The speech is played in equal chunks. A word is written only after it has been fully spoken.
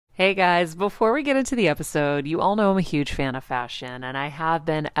Hey guys, before we get into the episode, you all know I'm a huge fan of fashion, and I have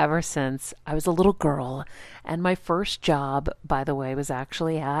been ever since I was a little girl. And my first job, by the way, was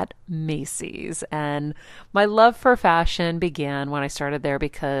actually at Macy's. And my love for fashion began when I started there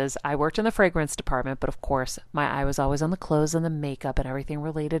because I worked in the fragrance department, but of course, my eye was always on the clothes and the makeup and everything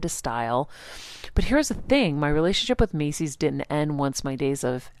related to style. But here's the thing, my relationship with Macy's didn't end once my days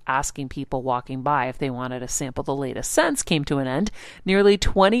of asking people walking by if they wanted to sample the latest scents came to an end. Nearly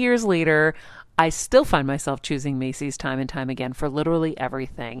 20 years later, I still find myself choosing Macy's time and time again for literally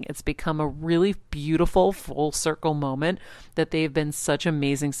everything. It's become a really beautiful full circle moment that they've been such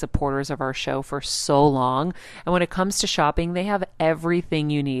amazing supporters of our show for so long. And when it comes to shopping, they have everything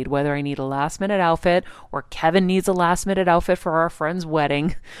you need, whether I need a last minute outfit or Kevin needs a last minute outfit for our friend's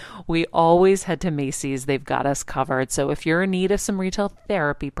wedding. We always head to Macy's. They've got us covered. So if you're in need of some retail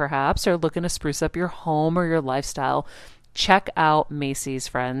therapy, perhaps, or looking to spruce up your home or your lifestyle, check out Macy's,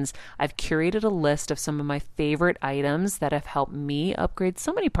 friends. I've curated a list of some of my favorite items that have helped me upgrade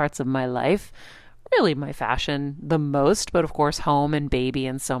so many parts of my life. Really, my fashion the most, but of course, home and baby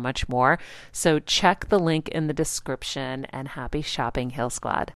and so much more. So, check the link in the description and happy shopping, Hill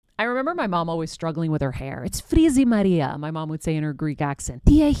Squad. I remember my mom always struggling with her hair. It's Frizi Maria, my mom would say in her Greek accent.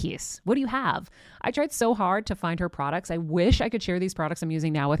 Diehis, what do you have? I tried so hard to find her products. I wish I could share these products I'm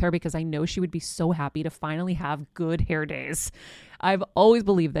using now with her because I know she would be so happy to finally have good hair days. I've always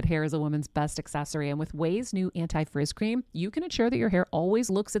believed that hair is a woman's best accessory, and with Ouai's new anti-frizz cream, you can ensure that your hair always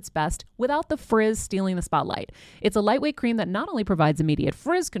looks its best without the frizz stealing the spotlight. It's a lightweight cream that not only provides immediate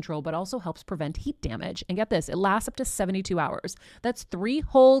frizz control, but also helps prevent heat damage. And get this, it lasts up to 72 hours. That's 3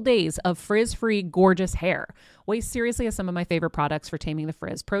 whole days of frizz-free, gorgeous hair. Ouai seriously is some of my favorite products for taming the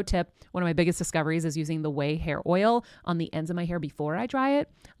frizz. Pro tip, one of my biggest discoveries is using the Ouai hair oil on the ends of my hair before I dry it.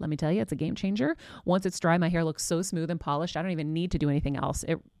 Let me tell you, it's a game changer. Once it's dry, my hair looks so smooth and polished, I don't even need to do anything else.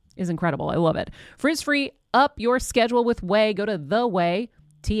 It is incredible. I love it. Frizz-free, up your schedule with Ouai. Go to the Ouai,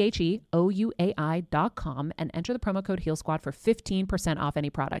 TheOuai.com, and enter the promo code Heal Squad for 15% off any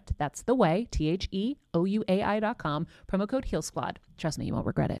product. That's the Ouai, TheOuai.com, promo code Heal Squad. Trust me, you won't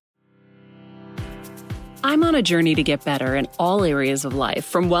regret it. I'm on a journey to get better in all areas of life,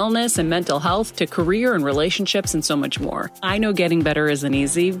 from wellness and mental health to career and relationships and so much more. I know getting better isn't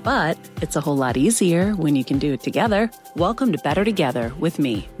easy, but it's a whole lot easier when you can do it together. Welcome to Better Together with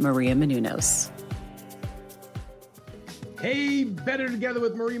me, Maria Menounos. Hey, Better Together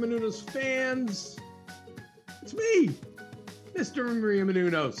with Maria Menounos fans. It's me, Mr. Maria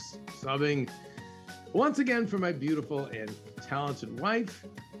Menounos, subbing once again for my beautiful and talented wife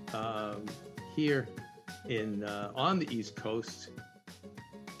here on the East Coast,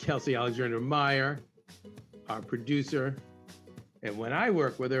 Kelsey Alexander Meyer, our producer, and when I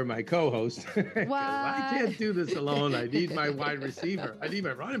work with her, my co-host. I can't do this alone. I need my wide receiver. I need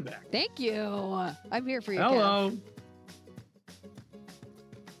my running back. Thank you. I'm here for you. Hello. Kev.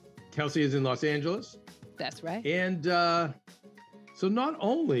 Kelsey is in Los Angeles. That's right. And so not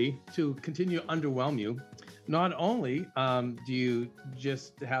only to continue to underwhelm you, not only do you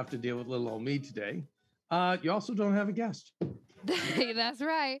just have to deal with little old me today, you also don't have a guest. That's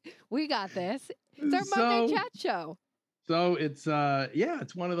right. We got this. It's our Monday chat show. So it's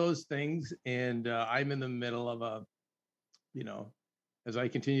it's one of those things, and I'm in the middle of as I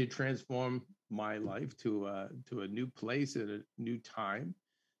continue to transform my life to a new place at a new time.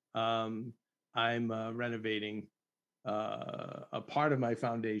 I'm renovating a part of my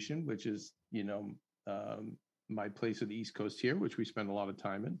foundation, which is my place at the East Coast here, which we spend a lot of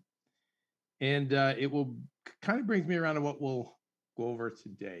time in. And it will kind of brings me around to what we'll go over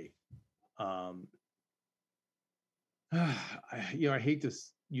today. I hate to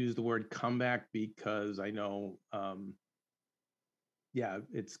use the word comeback because I know,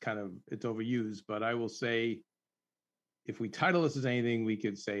 it's overused, but I will say, if we title this as anything, we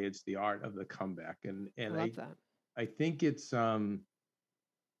could say it's the art of the comeback. And I love that. I think it's, from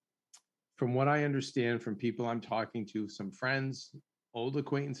what I understand from people I'm talking to, some friends, old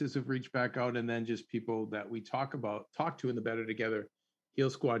acquaintances have reached back out, and then just people that we talk to in the Better Together Heal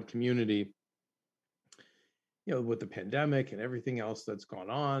Squad community, with the pandemic and everything else that's gone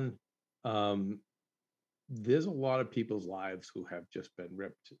on, there's a lot of people's lives who have just been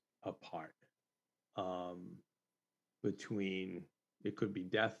ripped apart. Between, it could be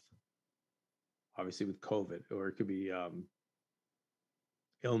death, obviously with COVID, or it could be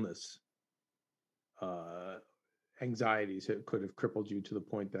illness, anxieties that could have crippled you to the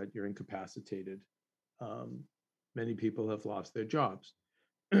point that you're incapacitated. Many people have lost their jobs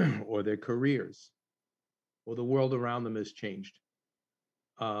or their careers, or the world around them has changed.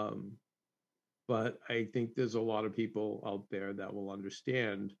 But I think there's a lot of people out there that will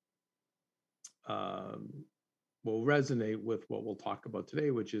understand will resonate with what we'll talk about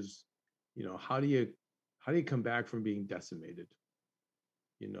today, which is, how do you come back from being decimated?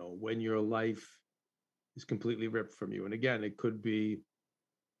 When your life is completely ripped from you. And again, it could be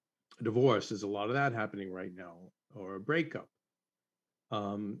a divorce. There's a lot of that happening right now, or a breakup.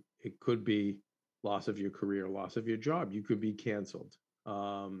 It could be loss of your career, loss of your job. You could be canceled.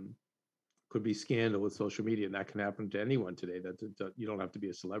 Could be scandal with social media, and that can happen to anyone today. That you don't have to be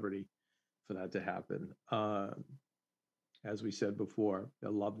a celebrity for that to happen. As we said before, a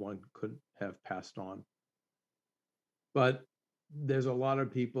loved one could have passed on. But there's a lot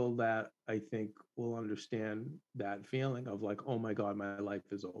of people that I think will understand that feeling of like, oh my God, my life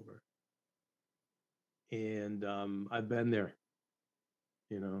is over. And I've been there.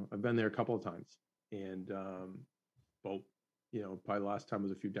 I've been there a couple of times. And probably the last time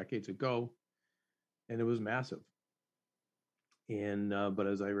was a few decades ago, and it was massive. And but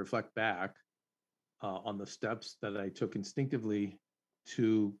as I reflect back on the steps that I took instinctively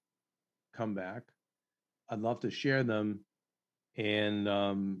to come back, I'd love to share them, and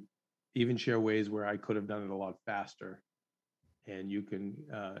even share ways where I could have done it a lot faster, and you can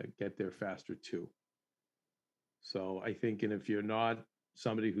get there faster too. So I think, and if you're not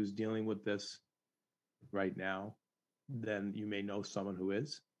somebody who's dealing with this right now, then you may know someone who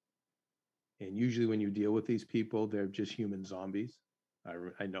is. And usually when you deal with these people, they're just human zombies.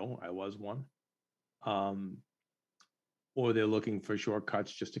 I know I was one. Or they're looking for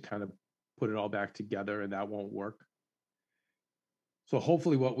shortcuts just to kind of put it all back together, and that won't work. So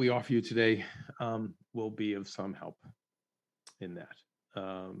hopefully what we offer you today will be of some help in that.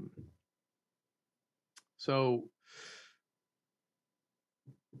 So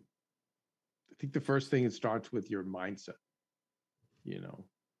I think the first thing, it starts with your mindset.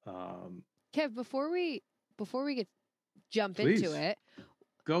 Kev, before we get jump Please. into it,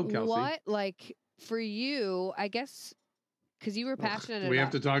 Go, Kelsey. what, like, for you, I guess, because you were passionate we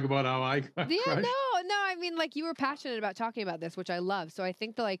have to talk about how I got yeah, crushed? no, I mean, like, you were passionate about talking about this, which I love. So I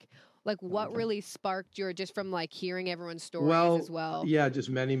think that, like what really sparked your, just from like hearing everyone's stories as well? Yeah, just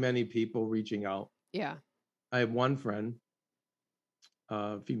many people reaching out. Yeah. I have one friend,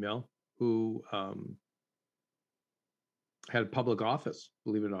 female, who had public office,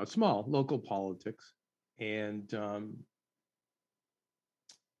 believe it or not, small local politics, and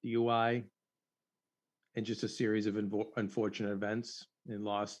DUI, and just a series of unfortunate events, and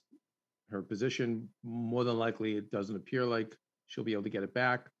lost her position. More than likely, it doesn't appear like she'll be able to get it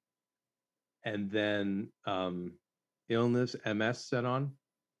back. And then illness, MS, set on,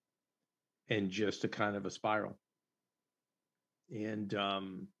 and just a kind of a spiral. And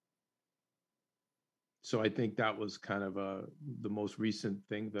so I think that was kind of the most recent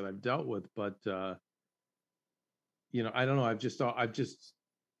thing that I've dealt with. But I don't know. I just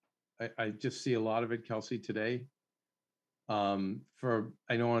see a lot of it, Kelsey, today.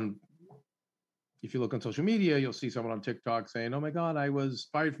 If you look on social media, you'll see someone on TikTok saying, "Oh my God, I was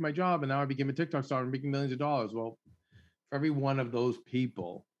fired from my job and now I became a TikTok star and making millions of dollars." Well, for every one of those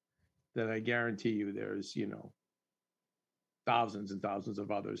people, that I guarantee you, there's thousands and thousands of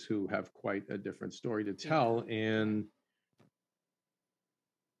others who have quite a different story to tell. Yeah. And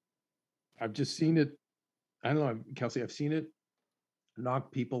I've just seen it. I don't know, Kelsey, I've seen it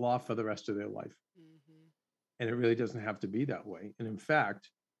knock people off for the rest of their life. Mm-hmm. And it really doesn't have to be that way. And in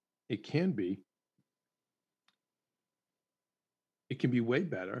fact, it can be way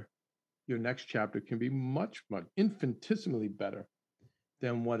better. Your next chapter can be much, much infinitesimally better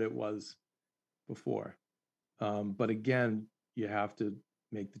than what it was before. But again, you have to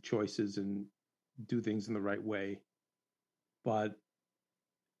make the choices and do things in the right way. But,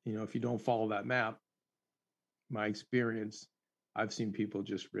 if you don't follow that map, my experience, I've seen people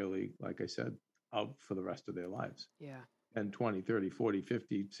just really, like I said, out for the rest of their lives. Yeah. And 20, 30, 40,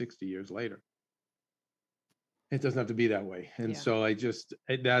 50, 60 years later. It doesn't have to be that way. And so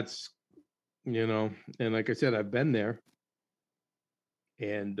that's, and like I said, I've been there.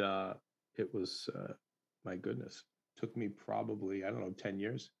 And it was, my goodness, took me probably, 10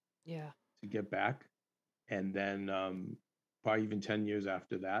 years. Yeah. To get back. And then probably even 10 years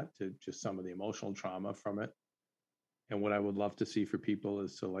after that, to just some of the emotional trauma from it. And what I would love to see for people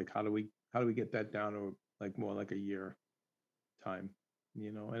is to, like, how do we get that down to like more like a year time,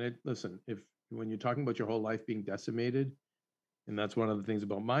 and when you're talking about your whole life being decimated, and that's one of the things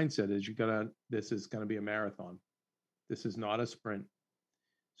about mindset is this is going to be a marathon. This is not a sprint.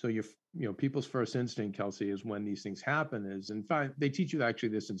 So people's first instinct, Kelsey, is when these things happen is, in fact, they teach you actually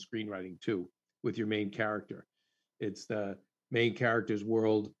this in screenwriting too, with your main character. It's the main character's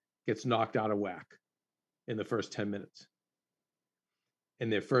world gets knocked out of whack in the first 10 minutes.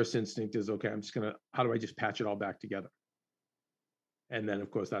 And their first instinct is, okay, how do I just patch it all back together? And then,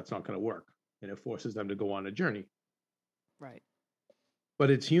 of course, that's not going to work. And it forces them to go on a journey. Right. But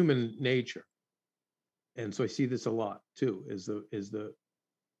it's human nature. And so I see this a lot too,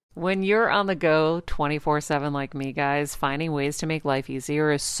 when you're on the go 24/7 like me, guys, finding ways to make life easier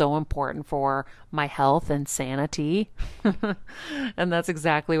is so important for my health and sanity. And that's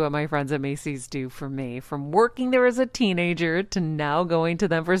exactly what my friends at Macy's do for me. From working there as a teenager to now going to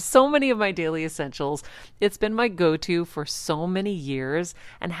them for so many of my daily essentials, it's been my go-to for so many years.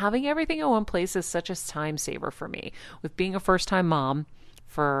 And having everything in one place is such a time saver for me. With being a first-time mom,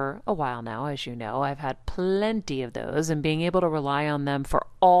 for a while now, as you know, I've had plenty of those, and being able to rely on them for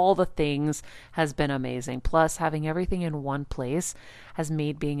all the things has been amazing. Plus, having everything in one place has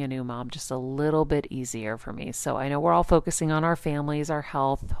made being a new mom just a little bit easier for me. So I know we're all focusing on our families, our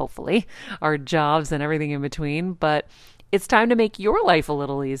health, hopefully, our jobs and everything in between, but it's time to make your life a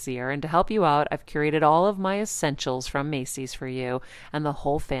little easier. And to help you out, I've curated all of my essentials from Macy's for you and the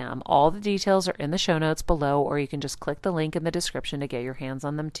whole fam. All the details are in the show notes below, or you can just click the link in the description to get your hands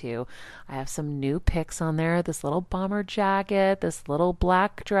on them too. I have some new picks on there. This little bomber jacket, this little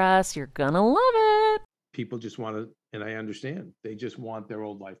black dress. You're gonna love it. People just want to, and I understand, they just want their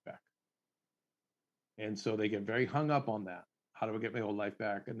old life back. And so they get very hung up on that. How do I get my old life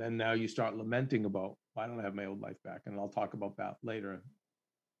back? And then now you start lamenting about, why don't I have my old life back? And I'll talk about that later.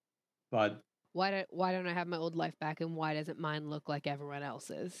 But why don't I have my old life back, and why doesn't mine look like everyone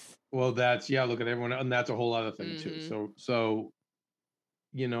else's? Well, look at everyone, and that's a whole other thing too. So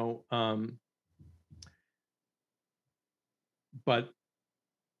but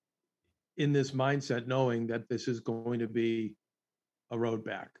in this mindset, knowing that this is going to be a road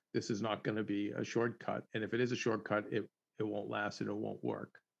back, this is not going to be a shortcut. And if it is a shortcut, it won't last and it won't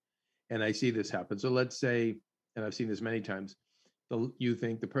work. And I see this happen. So let's say, and I've seen this many times,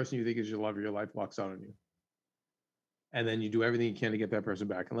 the person you think is your love of your life walks out on you. And then you do everything you can to get that person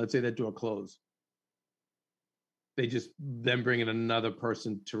back. And let's say that door closed. They just then bring in another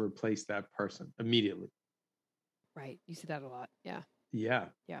person to replace that person immediately. Right. You see that a lot. Yeah. Yeah.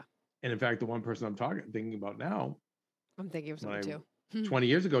 Yeah. And in fact, the one person I'm thinking about now, I'm thinking of someone too. 20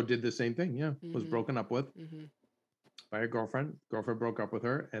 years ago did the same thing. Yeah. Mm-hmm. Was broken up with. Mm-hmm. By a girlfriend broke up with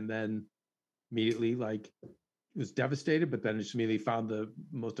her, and then immediately was devastated, but then just immediately found the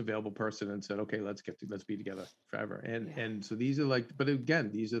most available person and said, okay, let's be together forever. And so these are but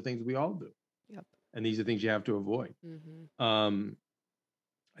again, these are things we all do. Yep. And these are things you have to avoid. Mm-hmm.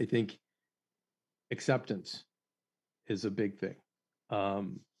 I think acceptance is a big thing.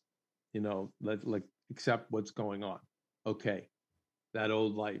 Accept what's going on. Okay. That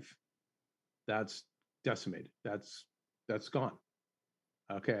old life, that's decimated. That's gone.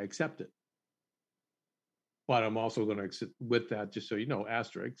 Okay, I accept it. But I'm also going to accept with that, just so you know,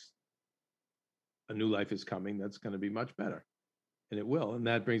 asterisk, a new life is coming that's going to be much better. And it will. And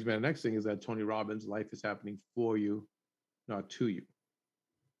that brings me to the next thing, is that Tony Robbins, life is happening for you, not to you.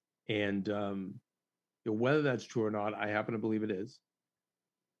 And whether that's true or not, I happen to believe it is.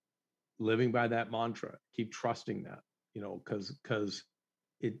 Living by that mantra, keep trusting that, because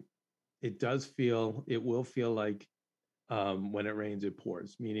it will feel like when it rains, it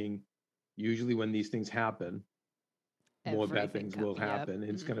pours, meaning usually when these things happen, more bad things will happen.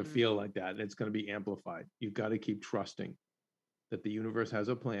 It's going to feel like that, and it's going to be amplified. You've got to keep trusting that the universe has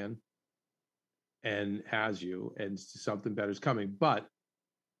a plan and has you, and something better is coming. But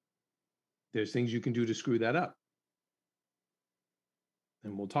there's things you can do to screw that up.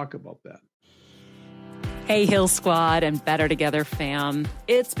 And we'll talk about that. Hey, Heal Squad and Better Together fam.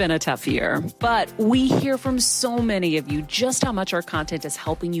 It's been a tough year, but we hear from so many of you just how much our content is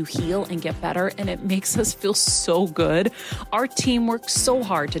helping you heal and get better, and it makes us feel so good. Our team works so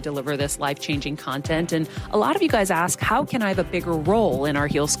hard to deliver this life-changing content, and a lot of you guys ask, how can I have a bigger role in our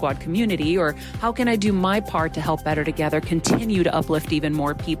Heal Squad community, or how can I do my part to help Better Together continue to uplift even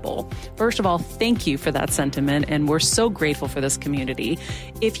more people? First of all, thank you for that sentiment, and we're so grateful for this community.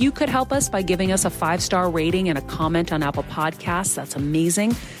 If you could help us by giving us a 5-star rating and a comment on Apple Podcasts, that's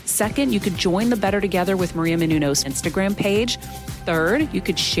amazing. Second, you could join the Better Together with Maria Menounos Instagram page. Third, you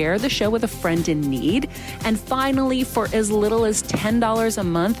could share the show with a friend in need. And finally, for as little as $10 a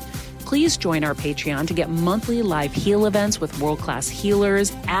month, please join our Patreon to get monthly live heal events with world-class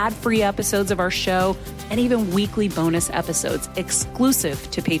healers, ad-free episodes of our show, and even weekly bonus episodes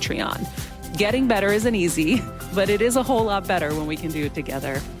exclusive to Patreon. Getting better isn't easy, but it is a whole lot better when we can do it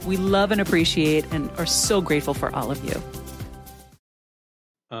together. We love and appreciate and are so grateful for all of you.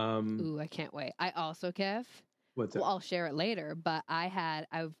 Ooh, I can't wait. I also, Kev, What's that? Well, I'll share it later, but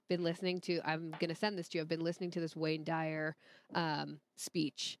I've been listening to, I'm going to send this to you. I've been listening to this Wayne Dyer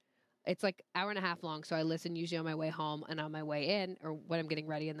speech. It's like hour and a half long. So I listen usually on my way home and on my way in or when I'm getting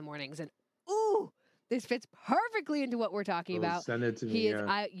ready in the mornings. And ooh, this fits perfectly into what we're talking about. Send it to me. He is,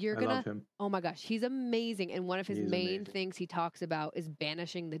 you're going to, love him. oh my gosh, he's amazing. And one of his He is main amazing. things he talks about is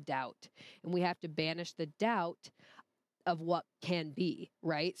banishing the doubt. And we have to banish the doubt of what can be,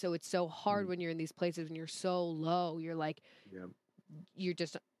 right? So it's so hard when you're in these places, when you're so low, you're like, you're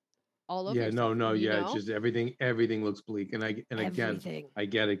just all over. It's just everything looks bleak. And again, I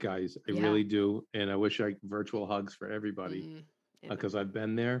get it, guys. I really do. And I wish virtual hugs for everybody because I've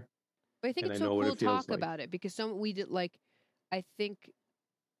been there. But I think it's so cool to talk about it because I think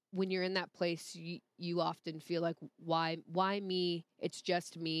when you're in that place, you often feel like, why me? It's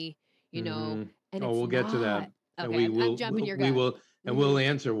just me, you know? And we'll get to that. Okay, and I'm jumping your gun. We'll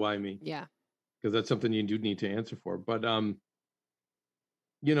answer why me. Yeah. Because that's something you do need to answer for. But and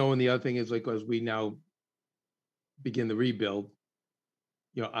the other thing is, like, as we now begin the rebuild,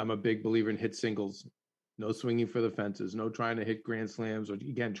 I'm a big believer in hit singles. No swinging for the fences, no trying to hit grand slams, or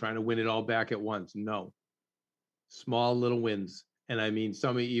again, trying to win it all back at once. No. Small little wins. And I mean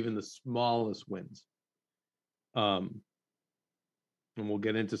even the smallest wins. And we'll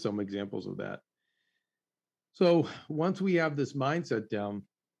get into some examples of that. So once we have this mindset down,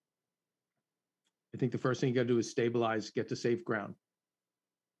 I think the first thing you got to do is stabilize, get to safe ground.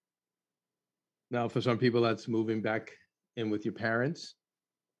 Now, for some people, that's moving back in with your parents,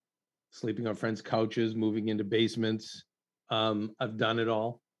 sleeping on friends' couches, moving into basements. I've done it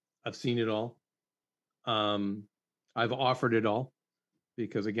all. I've seen it all. I've offered it all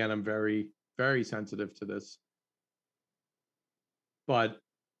because, again, I'm very, very sensitive to this. But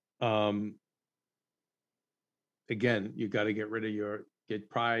again, you got to get rid of get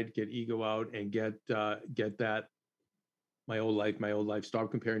pride, get ego out, and get that my old life.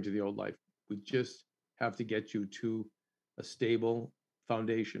 Stop comparing to the old life. We just have to get you to a stable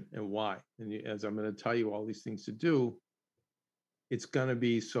foundation. And why? And as I'm going to tell you all these things to do, it's going to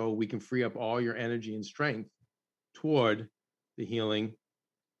be so we can free up all your energy and strength toward the healing,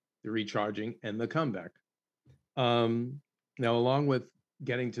 the recharging, and the comeback. Now, along with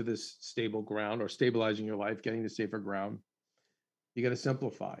getting to this stable ground or stabilizing your life, getting to safer ground, you got to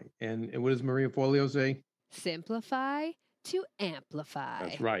simplify. And what does Maria Forleo say? Simplify to amplify.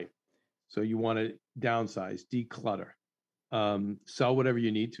 That's right. So you want to downsize, declutter, sell whatever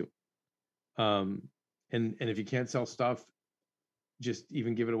you need to. And if you can't sell stuff, just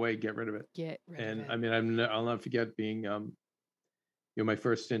even give it away, get rid of it. I mean, I'll never forget being, my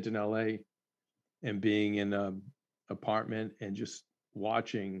first stint in LA and being in an apartment and just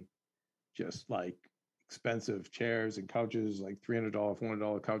watching just like expensive chairs and couches, like $300,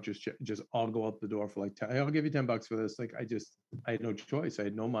 $400 couches, just all go out the door for like, I'll give you $10 for this. Like, I had no choice. I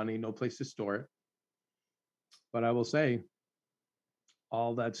had no money, no place to store it. But I will say,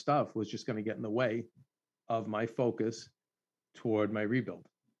 all that stuff was just going to get in the way of my focus toward my rebuild.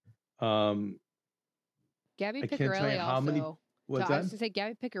 Gabby Piccarelli also. What's I that? was going to say,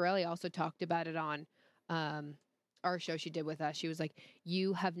 Gabby Piccarelli also talked about it on our show she did with us. She was like,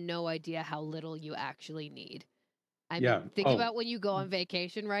 you have no idea how little you actually need. I mean, think about when you go on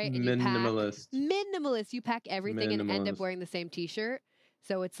vacation, right? And minimalist. You pack everything and end up wearing the same t-shirt.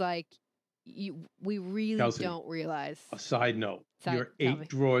 So it's like, we really Kelsey, don't realize. A side note, your 8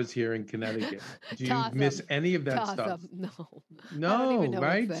 drawers here in Connecticut. Do you miss any of that stuff? No,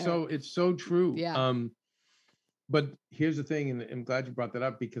 right? So it's so true. Yeah. But here's the thing, and I'm glad you brought that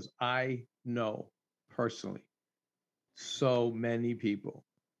up because I know personally so many people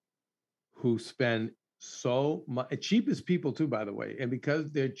who spend so much, cheapest people too, by the way, and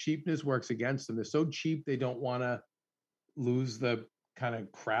because their cheapness works against them, they're so cheap they don't want to lose the kind of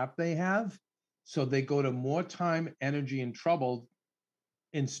crap they have, so they go to more time, energy, and trouble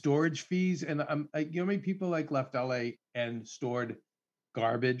in storage fees. And you know, many people like left LA and stored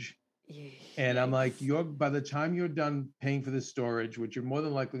garbage. And I'm like, by the time you're done paying for the storage, which you're more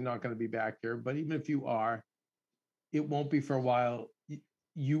than likely not going to be back here, but even if you are, it won't be for a while.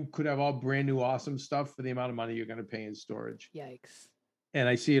 You could have all brand new, awesome stuff for the amount of money you're going to pay in storage. Yikes. And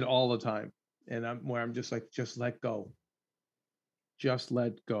I see it all the time. And I'm just like, just let go. Just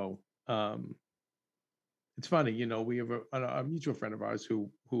let go. It's funny, you know, we have a mutual friend of ours who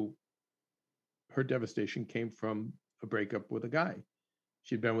her devastation came from a breakup with a guy.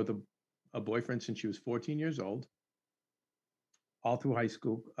 She'd been with a boyfriend since she was 14 years old, all through high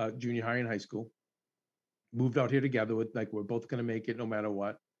school, junior high and high school. Moved out here together with, like, we're both going to make it no matter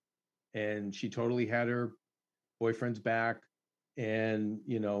what. And she totally had her boyfriend's back. And,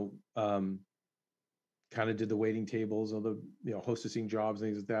 you know, kind of did the waiting tables or the, hostessing jobs,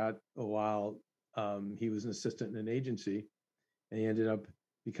 things like that, while he was an assistant in an agency, and he ended up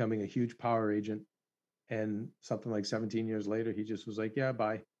becoming a huge power agent. And something like 17 years later, he just was like, yeah,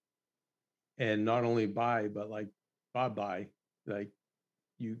 bye. And not only bye, but like, bye. Like,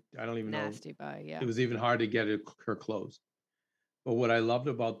 I don't even know. Nasty bye, yeah. It was even hard to get her closed. But what I loved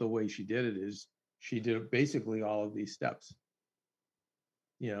about the way she did it is she did basically all of these steps.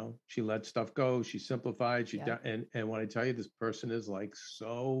 She let stuff go. She simplified. And when I tell you, this person is like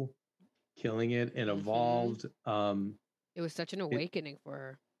so killing it and evolved. It was such an awakening for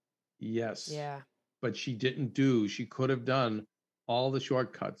her. Yes. Yeah. But she could have done all the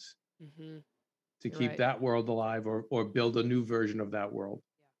shortcuts to keep that world alive or build a new version of that world.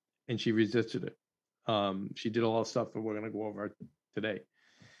 Yeah. And she resisted it. She did all the stuff that we're going to go over today.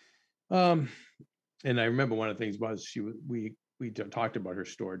 And I remember one of the things was we talked about her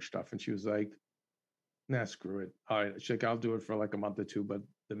storage stuff, and she was like, nah, screw it. All right. She's like, I'll do it for like a month or two. But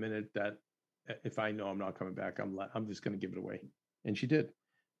the minute that, if I know I'm not coming back, I'm just going to give it away. And she did.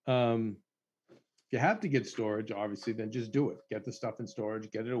 If you have to get storage, obviously, then just do it. Get the stuff in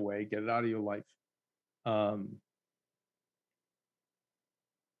storage, get it away, get it out of your life.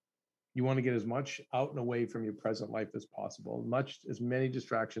 You want to get as much out and away from your present life as possible, as many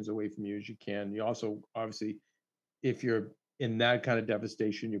distractions away from you as you can. You also, obviously, if you're in that kind of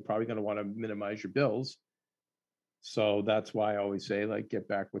devastation, you're probably going to want to minimize your bills. So that's why I always say, like, get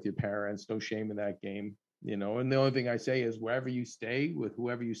back with your parents. No shame in that game, And the only thing I say is wherever you stay with,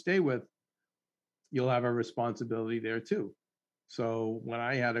 whoever you stay with, you'll have a responsibility there too. So when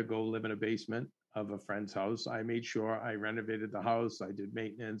I had to go live in a basement of a friend's house, I made sure I renovated the house. I did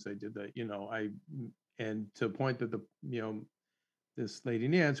maintenance. I did and to the point that this lady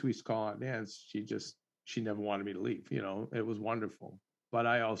Nance, we used to call Aunt Nance, she never wanted me to leave. It was wonderful. But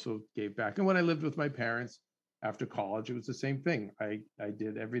I also gave back. And when I lived with my parents after college, it was the same thing. I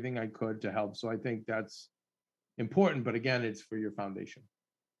did everything I could to help. So I think that's important. But again, it's for your foundation.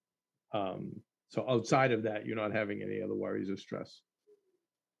 So outside of that, you're not having any other worries or stress.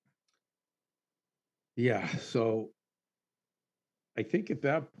 Yeah. So I think at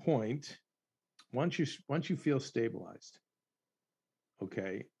that point, once you feel stabilized,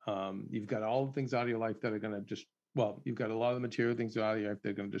 okay, you've got all the things out of your life that are going to you've got a lot of the material things out of your life that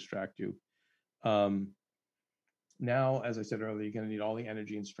are going to distract you. Now, as I said earlier, you're going to need all the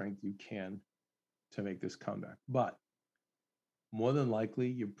energy and strength you can to make this comeback. But more than likely,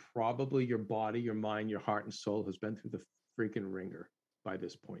 your body, your mind, your heart and soul has been through the freaking ringer by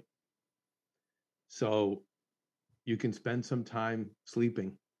this point. So you can spend some time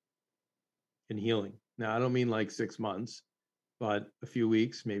sleeping and healing. Now, I don't mean like 6 months, but a few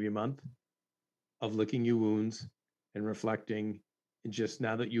weeks, maybe a month of licking your wounds and reflecting. And just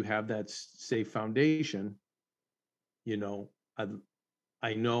now that you have that safe foundation, I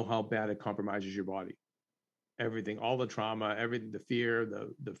know how bad it compromises your body. Everything, all the trauma, everything, the fear,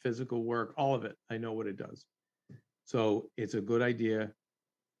 the physical work, all of it. I know what it does. So it's a good idea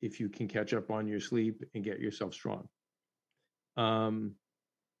if you can catch up on your sleep and get yourself strong. So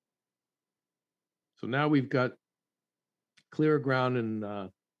now we've got clearer ground and a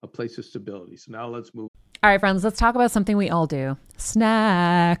place of stability. So now let's move. All right, friends, let's talk about something we all do.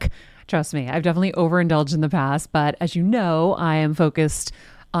 Snack. Trust me, I've definitely overindulged in the past, but as you know, I am focused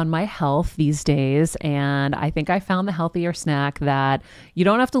on my health these days. And I think I found the healthier snack that you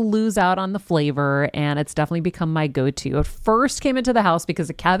don't have to lose out on the flavor. And it's definitely become my go-to. It first came into the house because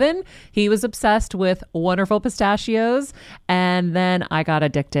of Kevin. He was obsessed with Wonderful Pistachios. And then I got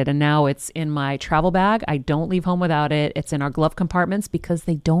addicted. And now it's in my travel bag. I don't leave home without it. It's in our glove compartments because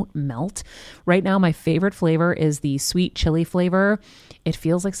they don't melt. Right now, my favorite flavor is the sweet chili flavor. It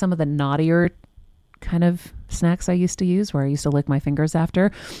feels like some of the naughtier kind of snacks I used to use where I used to lick my fingers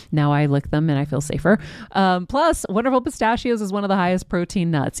after. Now I lick them and I feel safer. Plus, Wonderful Pistachios is one of the highest protein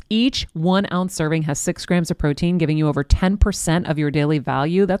nuts. Each 1 ounce serving has 6 grams of protein, giving you over 10% of your daily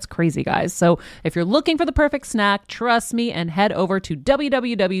value. That's crazy, guys. So if you're looking for the perfect snack, trust me and head over to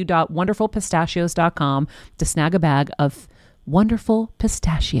www.wonderfulpistachios.com to snag a bag of Wonderful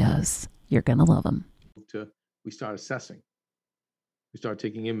Pistachios. You're going to love them. We start assessing. We start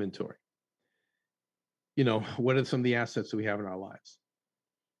taking inventory. What are some of the assets that we have in our lives?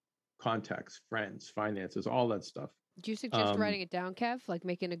 Contacts, friends, finances, all that stuff. Do you suggest writing it down, Kev? Like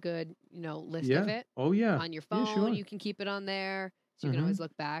making a good, list yeah. of it? Oh, yeah. On your phone, yeah, sure. You can keep it on there, so you can always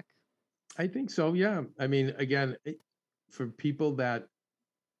look back. I think so, yeah. I mean, again, for people that,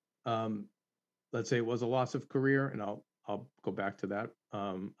 let's say it was a loss of career, and I'll I'll go back to that.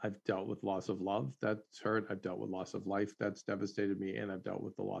 I've dealt with loss of love that's hurt. I've dealt with loss of life that's devastated me, and I've dealt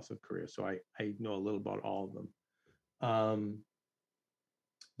with the loss of career. So I know a little about all of them.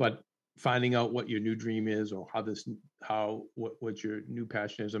 But finding out what your new dream is, or what your new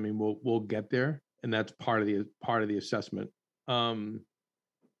passion is, I mean, we'll get there, and that's part of the assessment.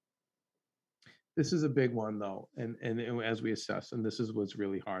 This is a big one though, and as we assess, and this is what's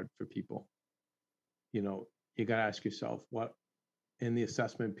really hard for people. You know, you got to ask yourself, what in the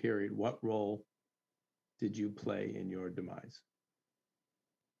assessment period, what role did you play in your demise?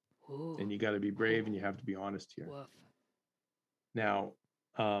 Ooh, And you got to be brave, and you have to be honest here. woof. Now,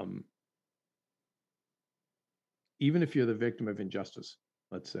 even if you're the victim of injustice,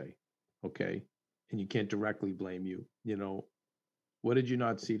 let's say, okay, and you can't directly blame you, you know, what did you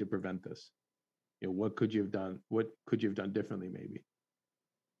not see to prevent this? You know, what could you have done? What could you have done differently, maybe,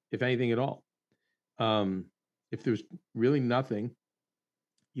 if anything at all? If there's really nothing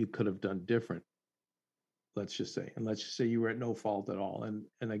you could have done different, let's just say, and let's just say you were at no fault at all.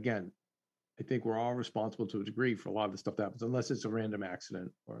 And again, I think we're all responsible to a degree for a lot of the stuff that happens, unless it's a random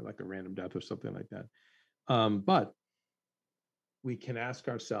accident or like a random death or something like that. But we can ask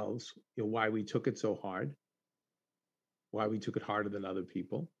ourselves, you know, why we took it so hard, why we took it harder than other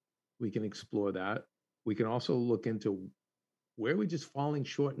people. We can explore that. We can also look into where we're just falling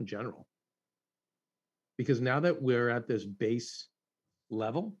short in general. Because now that we're at this base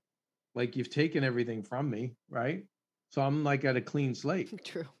level, like you've taken everything from me, right? So I'm like at a clean slate.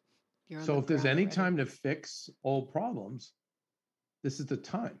 True. You're on So the if there's ground any already. time to fix old problems, this is the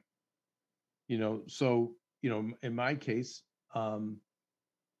time. You know, so, you know, in my case,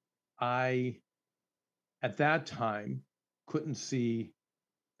 I at that time couldn't see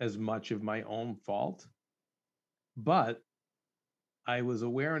as much of my own fault, but I was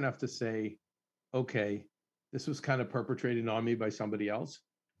aware enough to say, okay, this was kind of perpetrated on me by somebody else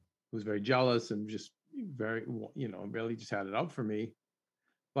who was very jealous and just very, you know, really just had it out for me.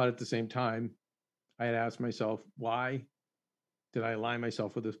 But at the same time, I had asked myself, why did I align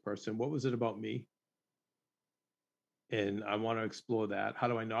myself with this person? What was it about me? And I want to explore that. How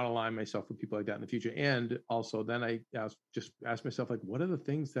do I not align myself with people like that in the future? And also, then I asked myself, like, what are the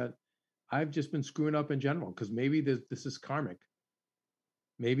things that I've just been screwing up in general? Because maybe this is karmic.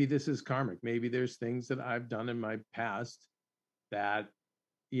 Maybe this is karmic. Maybe there's things that I've done in my past that,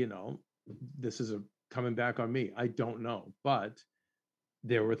 you know, this is coming back on me. I don't know, but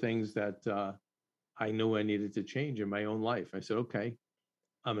there were things that I knew I needed to change in my own life. I said, okay,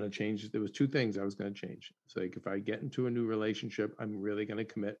 I'm going to change. There was two things I was going to change. It's like, if I get into a new relationship, I'm really going to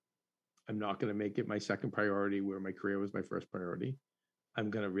commit. I'm not going to make it my second priority where my career was my first priority.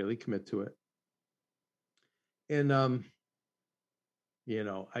 I'm going to really commit to it. And, you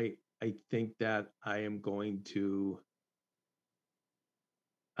know, I think that I'm going to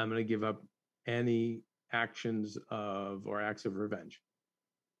give up any actions or acts of revenge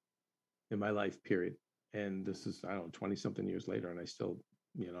in my life, period. And this is, I don't know, 20 something years later, and I still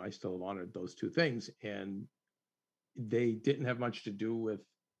have honored those two things. And they didn't have much to do with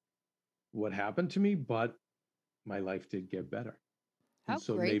what happened to me, but my life did get better. How And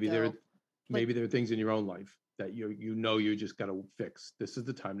so great, maybe though. maybe there are things in your own life that you just got to fix. This is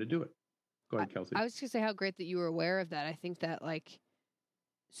the time to do it. Go ahead, Kelsey. I was just gonna say how great that you were aware of that. I think that, like,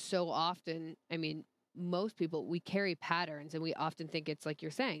 so often, I mean, most people, we carry patterns, and we often think it's like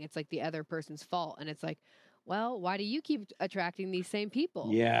you're saying, it's like the other person's fault, and it's like, well, why do you keep attracting these same people?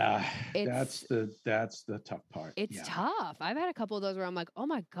 Yeah, It's that's the tough part. it's Yeah. tough. I've had a couple of those where I'm like, oh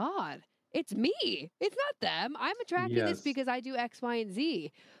my God, it's me. It's not them. I'm attracting this Yes. because I do X, Y, and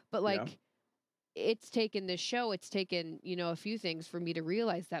Z. But like, Yeah. it's taken this show, it's taken, you know, a few things for me to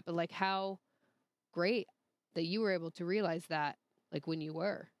realize that. But like, how great that you were able to realize that, like, when you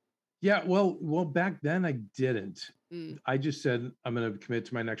were. Yeah, well, back then I didn't. Mm. I just said I'm going to commit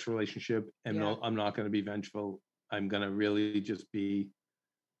to my next relationship, and Yeah. I'm not going to be vengeful. I'm going to really just be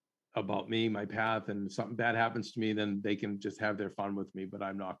about me, my path, and if something bad happens to me, then they can just have their fun with me, but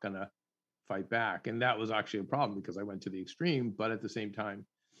I'm not going to fight back. And that was actually a problem because I went to the extreme, but at the same time,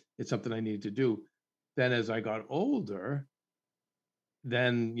 it's something I needed to do. Then as I got older,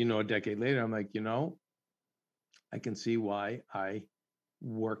 then, you know, a decade later, I'm like, you know, I can see why I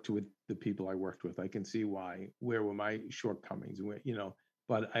worked with the people I worked with. I can see where were my shortcomings, and where, you know,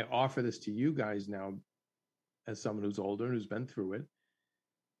 but I offer this to you guys now as someone who's older and who's been through it.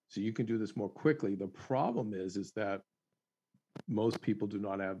 So you can do this more quickly. The problem is that most people do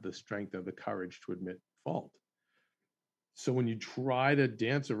not have the strength or the courage to admit fault. So when you try to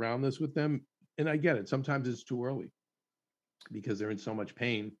dance around this with them, and I get it, sometimes it's too early because they're in so much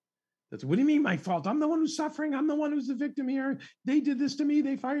pain That's what do you mean my fault? I'm the one who's suffering. I'm the one who's the victim here. They did this to me.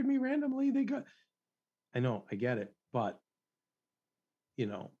 They fired me randomly. I know, I get it. But,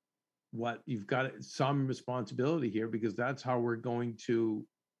 what you've got some responsibility here, because that's how we're going to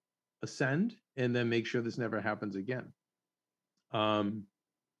ascend and then make sure this never happens again. One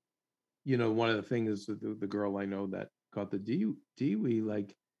of the things is the girl I know that got the DWI,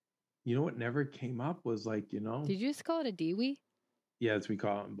 like, what never came up was like, Did you just call it a DWI? Yeah, that's what we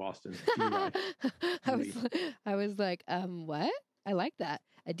call it in Boston. I was like, what? I like that.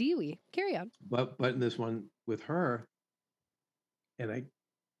 A DWI. Carry on. But in this one with her, and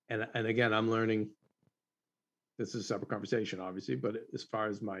again, I'm learning. This is a separate conversation, obviously, but as far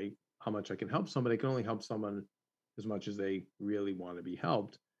as how much I can help somebody, I can only help someone as much as they really want to be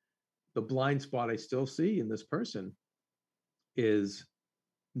helped. The blind spot I still see in this person is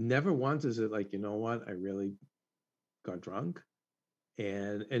never once is it like, what, I really got drunk.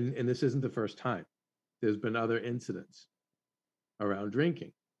 And this isn't the first time. There's been other incidents around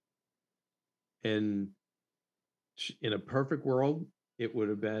drinking. And in a perfect world, it would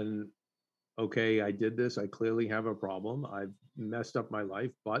have been, okay, I did this. I clearly have a problem. I've messed up my life,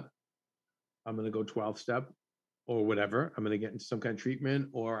 but I'm going to go 12-step or whatever. I'm going to get into some kind of treatment,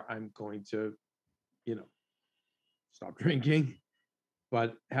 or I'm going to, stop drinking,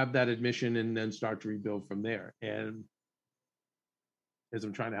 but have that admission and then start to rebuild from there. And as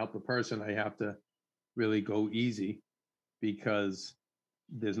I'm trying to help the person, I have to really go easy because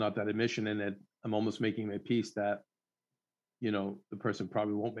there's not that admission in it. I'm almost making my peace that, the person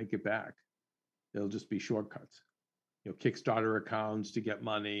probably won't make it back. It'll just be shortcuts, Kickstarter accounts to get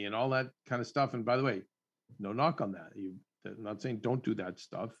money and all that kind of stuff. And by the way, no knock on that. I'm not saying don't do that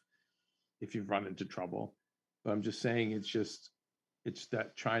stuff if you've run into trouble, but I'm just saying it's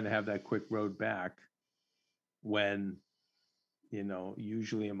that trying to have that quick road back when,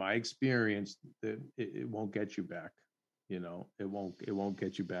 usually in my experience, it won't get you back. It won't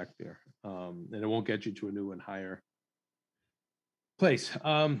get you back there. And it won't get you to a new and higher place.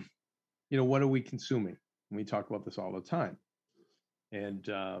 What are we consuming? We talk about this all the time. And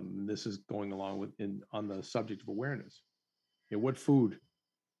this is going along on the subject of awareness. What food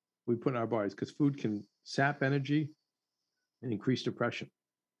we put in our bodies, because food can sap energy and increase depression.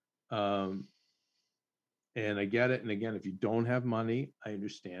 And I get it. And again, if you don't have money, I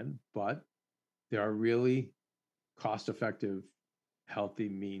understand, but there are really cost-effective, healthy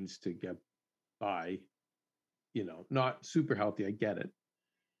means to get by, not super healthy. I get it.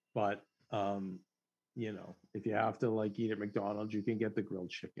 But, if you have to like eat at McDonald's, you can get the grilled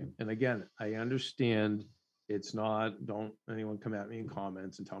chicken. And again, I understand it's not, don't anyone come at me in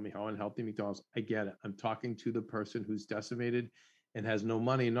comments and tell me how unhealthy McDonald's. I get it. I'm talking to the person who's decimated and has no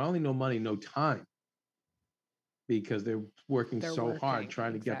money, and not only no money, no time, because they're working hard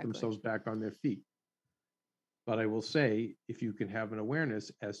trying to get themselves back on their feet. But I will say, if you can have an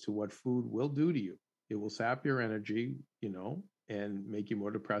awareness as to what food will do to you, it will sap your energy, and make you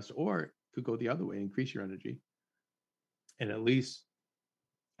more depressed, or it could go the other way, increase your energy, and at least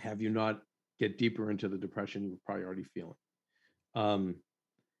have you not get deeper into the depression you were probably already feeling.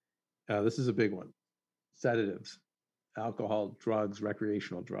 This is a big one. Sedatives, alcohol, drugs,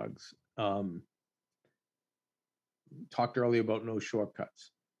 recreational drugs. Talked earlier about no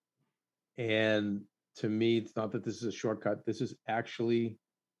shortcuts. And to me, it's not that this is a shortcut. This is actually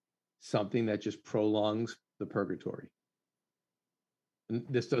something that just prolongs the purgatory. And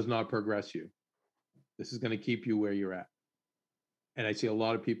this does not progress you. This is going to keep you where you're at. And I see a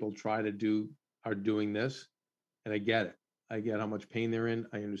lot of people are doing this, and I get it. I get how much pain they're in.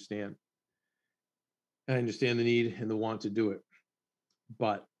 I understand. And I understand the need and the want to do it.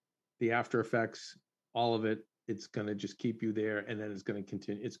 But the after effects, all of it, it's going to just keep you there, and then it's going to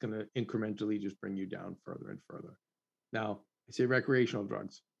continue. It's going to incrementally just bring you down further and further. Now, I say recreational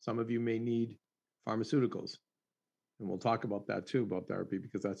drugs. Some of you may need pharmaceuticals, and we'll talk about that too, about therapy,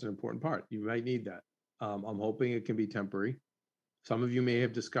 because that's an important part. You might need that. I'm hoping it can be temporary. Some of you may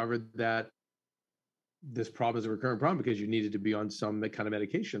have discovered that this problem is a recurrent problem because you needed to be on some kind of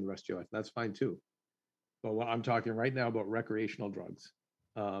medication the rest of your life. That's fine too. But what I'm talking right now about recreational drugs.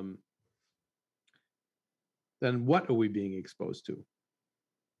 Then what are we being exposed to?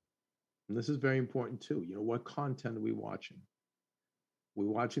 And this is very important too. What content are we watching? We're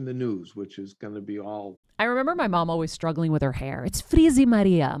watching the news, which is going to be all. I remember my mom always struggling with her hair. It's Frizi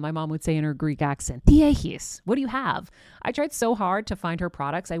Maria, my mom would say in her Greek accent. Tiechis, what do you have? I tried so hard to find her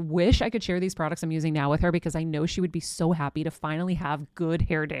products. I wish I could share these products I'm using now with her, because I know she would be so happy to finally have good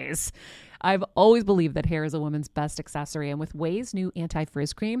hair days. I've always believed that hair is a woman's best accessory, and with Ouai's new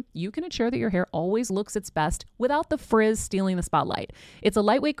anti-frizz cream, you can ensure that your hair always looks its best without the frizz stealing the spotlight. It's a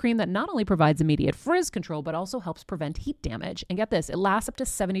lightweight cream that not only provides immediate frizz control, but also helps prevent heat damage. And get this, it lasts up to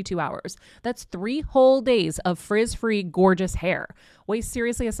 72 hours. That's 3 whole days of frizz-free, gorgeous hair. Ouai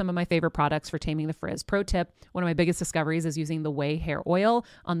seriously is some of my favorite products for taming the frizz. Pro tip, one of my biggest discoveries is using the Ouai hair oil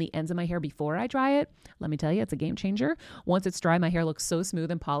on the ends of my hair before I dry it. Let me tell you, it's a game changer. Once it's dry, my hair looks so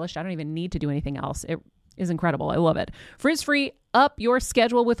smooth and polished, I don't even need to do anything else. It is incredible. I love it. Frizz-free, up your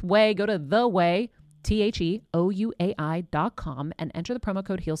schedule with Ouai. Go to the Ouai, TheOuai.com, and enter the promo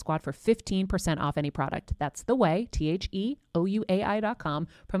code Heal Squad for 15% off any product. That's the Ouai, TheOuai.com,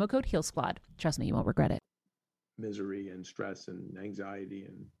 promo code Heal Squad. Trust me, you won't regret it. Misery and stress and anxiety,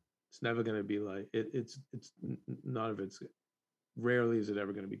 and it's never going to be like it's none of it's, rarely is it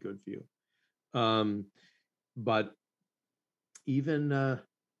ever going to be good for you. But even the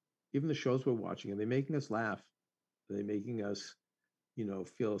shows we're watching, and they're making us laugh, they're making us,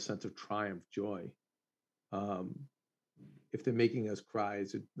 feel a sense of triumph, joy. If they're making us cry,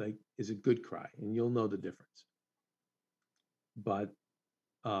 is it good cry? And you'll know the difference. But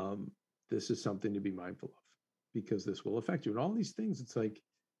this is something to be mindful of, because this will affect you. And all these things, it's like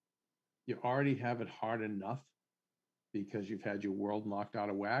you already have it hard enough because you've had your world knocked out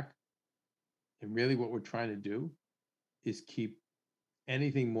of whack. And really what we're trying to do is keep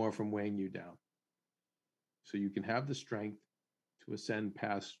anything more from weighing you down, so you can have the strength to ascend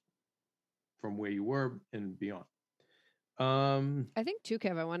past from where you were and beyond. I think too,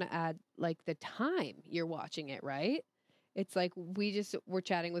 Kev, I want to add like the time you're watching it, right? It's like we just were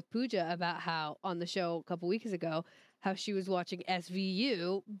chatting with Pooja about how on the show a couple weeks ago, how she was watching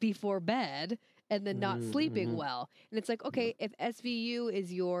SVU before bed and then not sleeping well. And it's like, okay, if SVU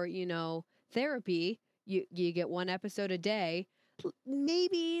is your, therapy, you get 1 episode a day,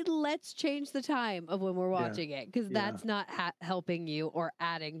 maybe let's change the time of when we're watching it, because that's not helping you or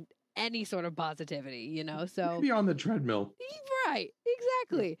adding any sort of positivity, so maybe on the treadmill, right?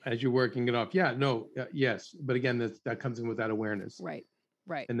 Exactly. As you're working it off. Yes, but again, that comes in with that awareness, right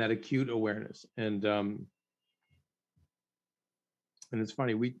and that acute awareness. And it's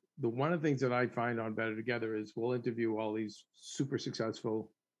funny, one of the things that I find on Better Together is we'll interview all these super successful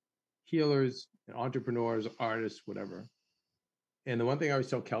healers, entrepreneurs, artists, whatever. And the one thing I always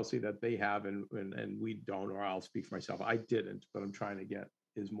tell Kelsey that they have, and we don't, or I'll speak for myself, I didn't, but I'm trying to get,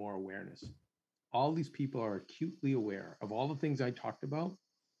 is more awareness. All these people are acutely aware of all the things I talked about,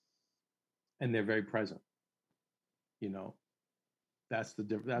 and they're very present. That's the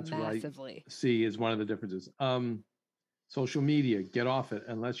difference. That's massively. What I see is one of the differences. Social media, get off it.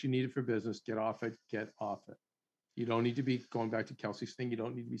 Unless you need it for business, get off it. You don't need to be, going back to Kelsey's thing, you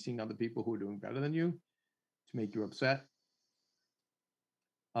don't need to be seeing other people who are doing better than you to make you upset.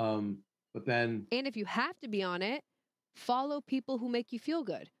 But then, and if you have to be on it, follow people who make you feel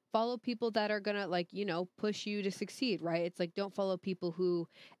good. Follow people that are gonna push you to succeed, right? It's like, don't follow people who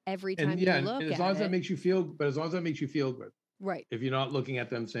every time you look as at long as it, that makes you feel, but as long as that makes you feel good, right? If you're not looking at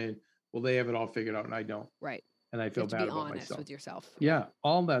them saying, well, they have it all figured out and I don't, right? And I feel bad about honest myself with yourself. Yeah,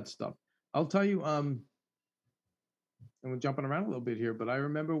 all that stuff. I'll tell you, and we're jumping around a little bit here, but I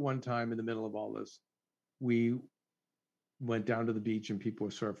remember one time in the middle of all this, we went down to the beach and people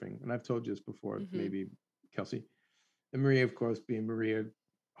were surfing. And I've told you this before, maybe Kelsey. And Maria, of course, being Maria,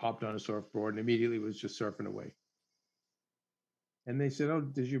 hopped on a surfboard and immediately was just surfing away. And they said, oh,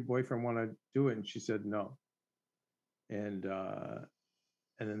 does your boyfriend want to do it? And she said, no. And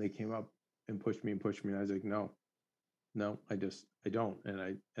then they came up and pushed me. And I was like, no, I don't.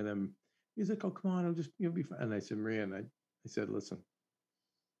 And then he's like, oh, come on, you'll be fine. And I said, Maria, and I said, listen,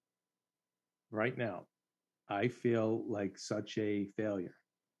 right now, I feel like such a failure.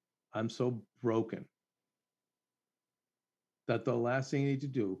 I'm so broken that the last thing you need to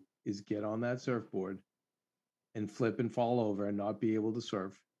do is get on that surfboard and flip and fall over and not be able to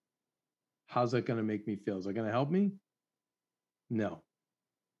surf. How's that going to make me feel? Is that going to help me? No.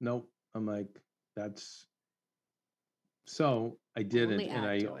 Nope. I'm like, that's... So I didn't, and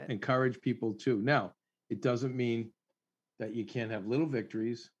I encourage people to. Now, it doesn't mean that you can't have little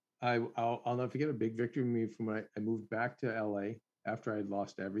victories. I'll never forget a big victory for me from when I moved back to LA after I'd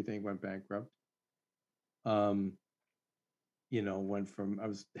lost everything, went bankrupt. Went from, I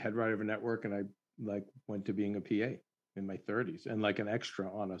was head writer of a network, and I went to being a PA in my 30s and like an extra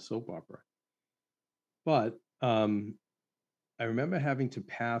on a soap opera. But I remember having to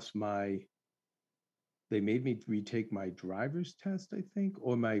pass they made me retake my driver's test, I think,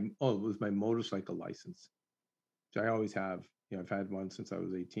 or it was my motorcycle license, which I always have. I've had one since I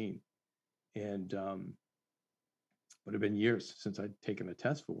was 18. And but it had been years since I'd taken a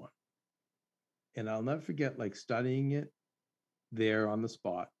test for one. And I'll never forget like studying it there on the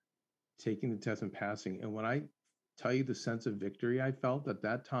spot, taking the test and passing. And when I tell you the sense of victory I felt at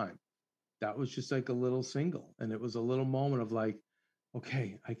that time, that was just like a little single. And it was a little moment of like,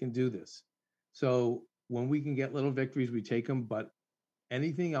 okay, I can do this. So when we can get little victories, we take them. But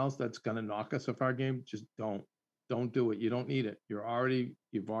anything else that's going to knock us off our game, just don't do it. You don't need it. You've already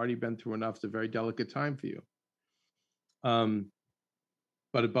been through enough. It's a very delicate time for you.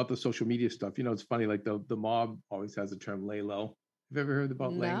 But about the social media stuff, it's funny. Like the mob always has the term "lay low." Have you ever heard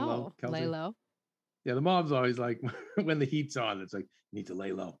about laying low, No, Kelsey? lay low. Yeah, the mob's always like when the heat's on, it's like you need to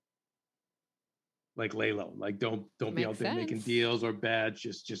lay low. Like lay low. Like don't be out Makes there making sense. deals or bad.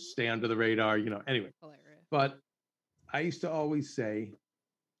 Just stay under the radar. Anyway. Hilarious. But I used to always say,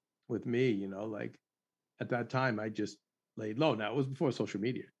 with me, like at that time, I just laid low. Now it was before social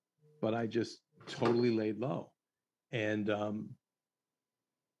media, but I just totally laid low. And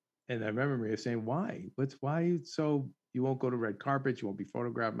I remember Maria saying, "Why? Why? So you won't go to red carpets, you won't be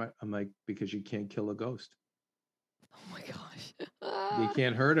photographed." I'm like, "Because you can't kill a ghost. Oh my gosh. You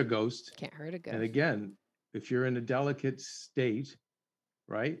can't hurt a ghost. Can't hurt a ghost. And again, if you're in a delicate state,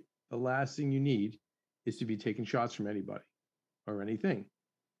 right, the last thing you need is to be taking shots from anybody or anything,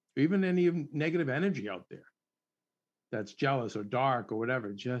 or even any negative energy out there that's jealous or dark or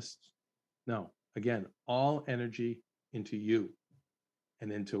whatever. Just no. Again, all energy into you and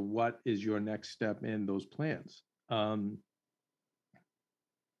into what is your next step in those plans.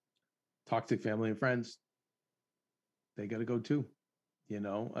 Toxic family and friends, they got to go too.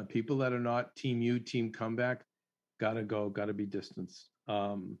 People that are not team you, team comeback, got to go, got to be distanced.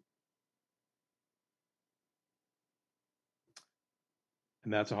 And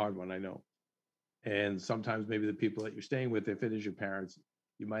that's a hard one, I know. And sometimes maybe the people that you're staying with, if it is your parents,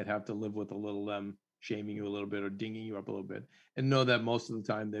 you might have to live with a little them shaming you a little bit or dinging you up a little bit, and know that most of the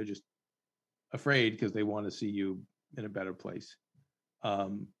time they're just afraid because they want to see you in a better place.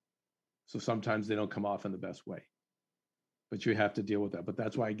 So sometimes they don't come off in the best way, but you have to deal with that. But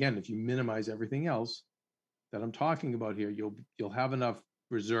that's why, again, if you minimize everything else that I'm talking about here, you'll have enough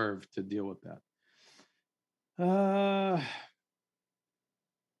reserve to deal with that. I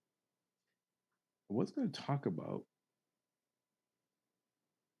was going to talk about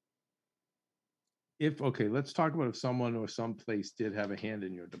let's talk about if someone or some place did have a hand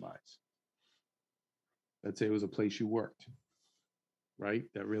in your demise. Let's say it was a place you worked, right?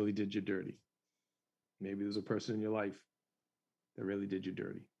 That really did you dirty. Maybe there's a person in your life that really did you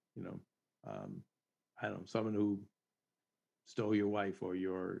dirty. I don't know, someone who stole your wife or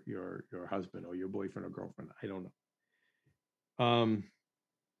your husband or your boyfriend or girlfriend. I don't know.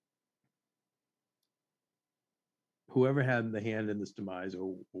 Whoever had the hand in this demise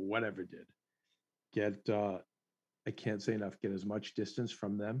or whatever did, get I can't say enough, get as much distance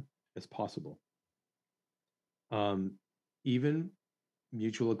from them as possible. Even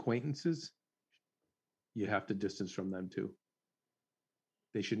mutual acquaintances, you have to distance from them too.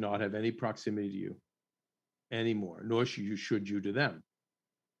 They should not have any proximity to you anymore, nor should you to them.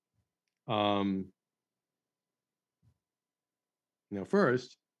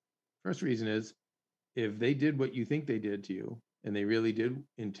 First reason is if they did what you think they did to you and they really did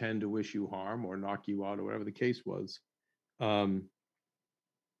intend to wish you harm or knock you out or whatever the case was,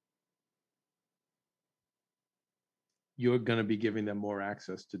 you're going to be giving them more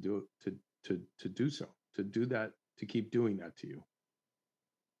access to do that, to keep doing that to you.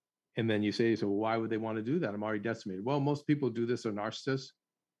 And then you say, so why would they want to do that? I'm already decimated. Well, most people do this are narcissists,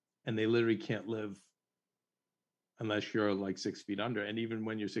 and they literally can't live unless you're like 6 feet under. And even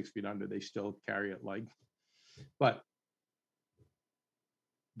when you're 6 feet under, they still carry it like, but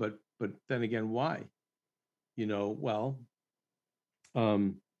then again, why? If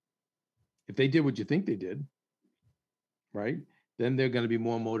they did what you think they did, right, then they're going to be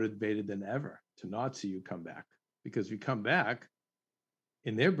more motivated than ever to not see you come back. Because if you come back,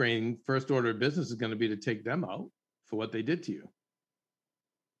 in their brain, first order of business is going to be to take them out for what they did to you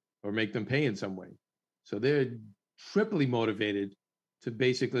or make them pay in some way. So they're triply motivated to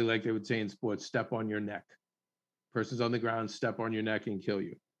basically, like they would say in sports, step on your neck. Person's on the ground, step on your neck and kill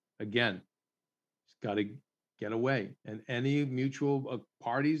you. Again, just got to get away. And any mutual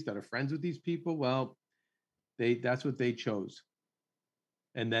parties that are friends with these people, well, that's what they chose.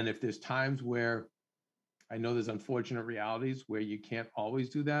 And then if there's times where I know there's unfortunate realities where you can't always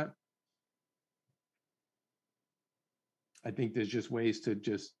do that, I think there's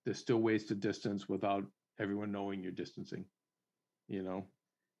still ways to distance without everyone knowing you're distancing, Yeah,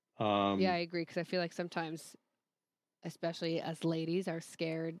 I agree. Because I feel like sometimes especially us ladies, are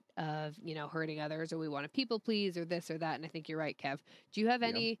scared of, hurting others, or we want to people please or this or that. And I think you're right, Kev. Do you have Yeah.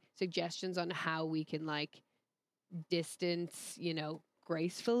 any suggestions on how we can like distance,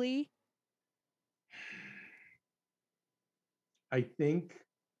 gracefully? I think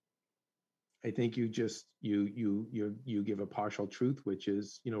you just you give a partial truth, which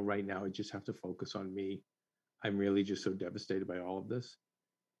is, right now I just have to focus on me. I'm really just so devastated by all of this,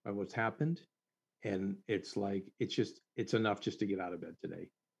 by what's happened. And it's like, it's enough just to get out of bed today.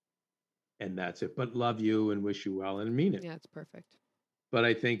 And that's it. But love you and wish you well and mean it. Yeah, it's perfect. But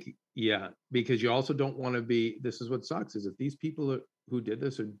I think, yeah, because you also don't want to be, this is what sucks, is if these people who did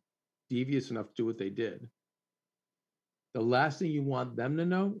this are devious enough to do what they did, the last thing you want them to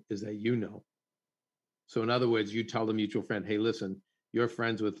know is that you know. So in other words, you tell the mutual friend, hey, listen, you're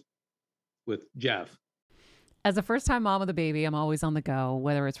friends with Jeff. As a first-time mom with a baby, I'm always on the go,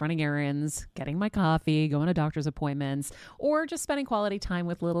 whether it's running errands, getting my coffee, going to doctor's appointments, or just spending quality time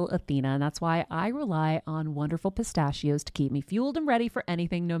with little Athena. And that's why I rely on Wonderful Pistachios to keep me fueled and ready for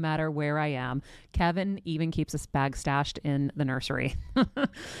anything, no matter where I am. Kevin even keeps a bag stashed in the nursery.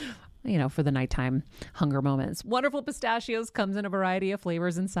 For the nighttime hunger moments. Wonderful Pistachios comes in a variety of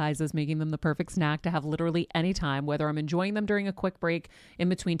flavors and sizes, making them the perfect snack to have literally any time, whether I'm enjoying them during a quick break in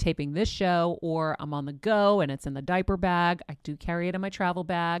between taping this show or I'm on the go and it's in the diaper bag. I do carry it in my travel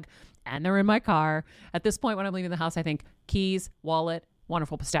bag and they're in my car. At this point, when I'm leaving the house, I think keys, wallet,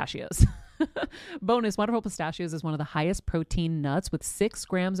 Wonderful Pistachios. Bonus, Wonderful Pistachios is one of the highest protein nuts with 6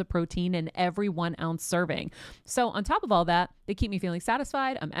 grams of protein in every 1 ounce serving. So on top of all that, they keep me feeling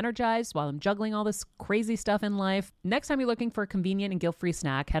satisfied. I'm energized while I'm juggling all this crazy stuff in life. Next time you're looking for a convenient and guilt-free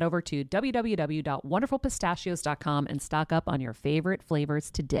snack, head over to www.wonderfulpistachios.com and stock up on your favorite flavors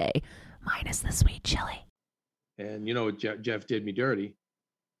today, minus the sweet chili. And Jeff did me dirty,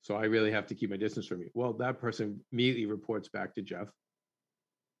 so I really have to keep my distance from you. Well, that person immediately reports back to Jeff.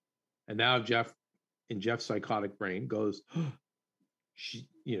 And now Jeff, in Jeff's psychotic brain, goes, oh,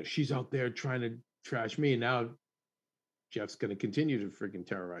 she's out there trying to trash me. And now Jeff's going to continue to freaking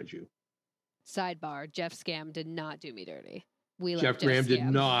terrorize you. Sidebar, Jeff Scam did not do me dirty. Jeff Graham did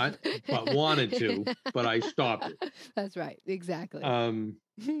not, but wanted to, but I stopped it. That's right. Exactly.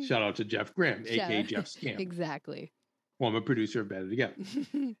 Shout out to Jeff Graham, aka Jeff Scam. Exactly. Former producer of Better Together.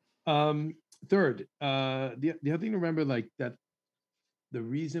 Third, the other thing to remember, like that, the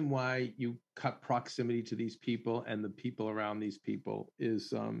reason why you cut proximity to these people and the people around these people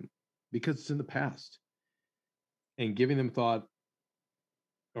is because it's in the past. And giving them thought,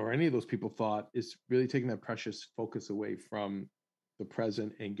 or any of those people thought, is really taking that precious focus away from the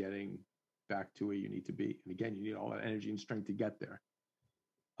present and getting back to where you need to be. And again, you need all that energy and strength to get there.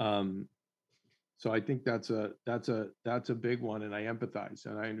 So I think that's a big one, and I empathize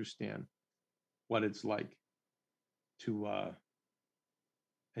and I understand what it's like to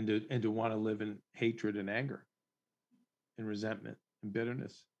and to want to live in hatred and anger and resentment and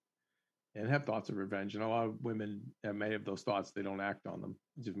bitterness and have thoughts of revenge. And a lot of women that may have those thoughts, they don't act on them,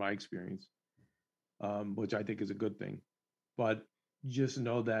 which is my experience, which I think is a good thing. But just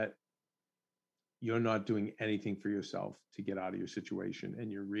know that you're not doing anything for yourself to get out of your situation, and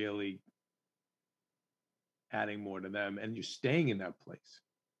you're really adding more to them, and you're staying in that place.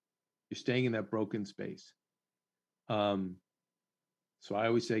 You're staying in that broken space. So I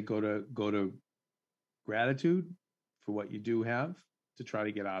always say go to gratitude for what you do have to try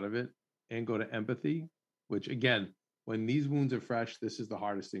to get out of it, and go to empathy, which again, when these wounds are fresh, this is the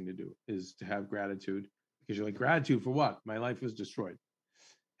hardest thing to do, is to have gratitude, because you're like, gratitude for what? My life was destroyed.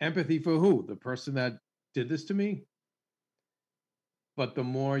 Empathy for who? The person that did this to me? But the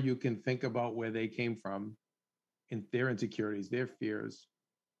more you can think about where they came from and their insecurities, their fears,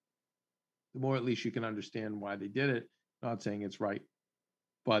 the more at least you can understand why they did it. Not saying it's right,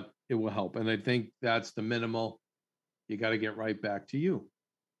 but it will help. And I think that's the minimal. You got to get right back to you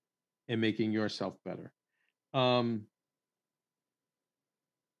and making yourself better.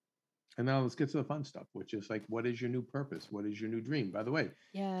 And now let's get to the fun stuff, which is like, what is your new purpose? What is your new dream? By the way,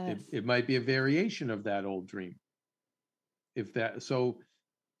 yes, it might be a variation of that old dream. So,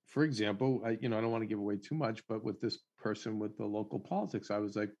 for example, I don't want to give away too much, but with this person with the local politics, I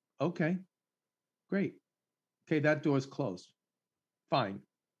was like, okay, great. Okay, that door's closed. Fine.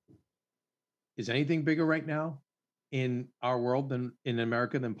 Is anything bigger right now in our world than in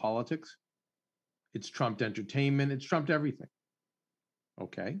America than politics? It's trumped entertainment. It's trumped everything.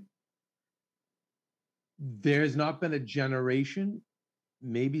 Okay. There's not been a generation,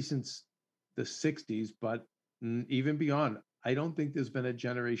 maybe since the 60s, but even beyond, I don't think there's been a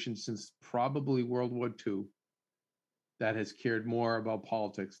generation since probably World War II that has cared more about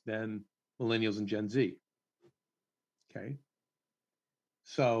politics than millennials and Gen Z. Okay.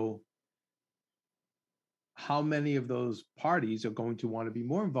 So how many of those parties are going to want to be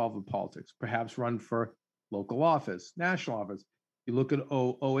more involved in politics, perhaps run for local office, national office? You look at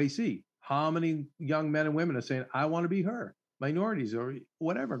OAC, how many young men and women are saying, I want to be her, minorities or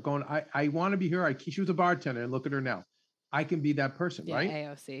whatever, going, I want to be her. She was a bartender and look at her now. I can be that person, Yeah, right?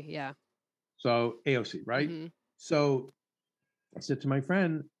 AOC, yeah. So AOC, right? Mm-hmm. So I said to my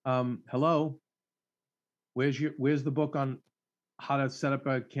friend, hello, where's the book on how to set up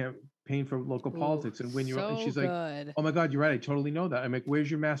a campaign for local politics and win your own? And she's like, good. oh my God, you're right. I totally know that. I'm like, where's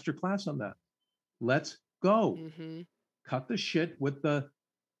your master class on that? Let's go. Mm-hmm. Cut the shit with the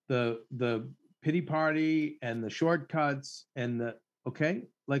pity party and the shortcuts and the okay,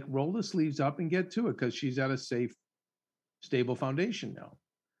 like roll the sleeves up and get to it because she's at a safe, stable foundation now.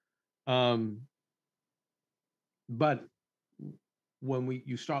 But when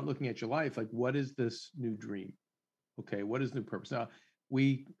you start looking at your life, like what is this new dream? Okay, what is new purpose? Now,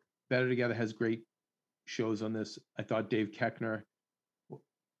 Better Together has great shows on this. I thought Dave Koechner,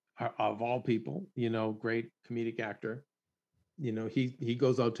 of all people, great comedic actor. He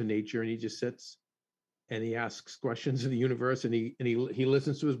goes out to nature and he just sits and he asks questions of the universe and he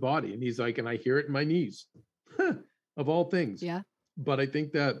listens to his body and he's like, and I hear it in my knees, of all things. Yeah. But I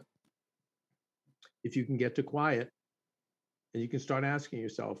think that if you can get to quiet and you can start asking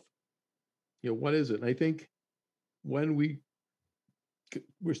yourself, what is it? And I think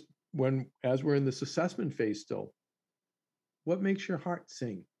as we're in this assessment phase still, what makes your heart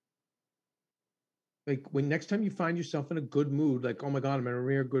sing? Like when next time you find yourself in a good mood, like, oh my God, I'm in a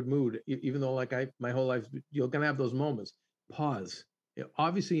real good mood, even though like my whole life, you're going to have those moments. Pause.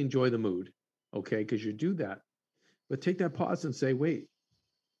 Obviously enjoy the mood, okay, because you do that. But take that pause and say, wait,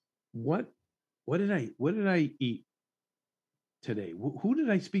 what did I eat today? Who did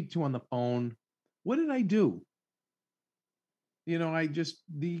I speak to on the phone? What did I do?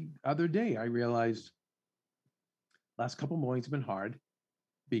 The other day I realized last couple mornings have been hard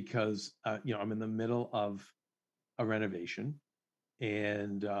because I'm in the middle of a renovation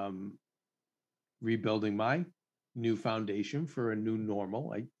and rebuilding my new foundation for a new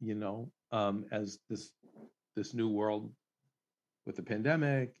normal. As this new world with the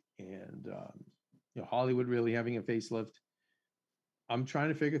pandemic and Hollywood really having a facelift, I'm trying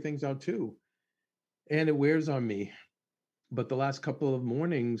to figure things out too, and it wears on me. But the last couple of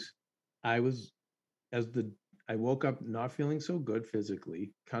mornings, I woke up not feeling so good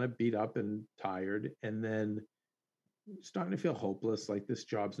physically, kind of beat up and tired, and then starting to feel hopeless, like this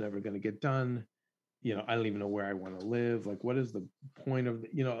job's never going to get done. I don't even know where I want to live. Like, what is the point of,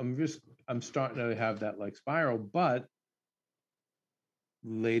 I'm starting to have that like spiral. But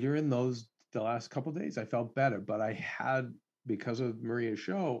later in the last couple of days, I felt better. But I had, because of Maria's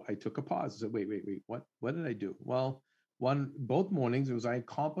show, I took a pause. I said, wait, what did I do? Well, both mornings, it was I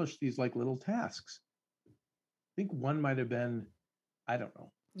accomplished these like little tasks. I think one might have been, I don't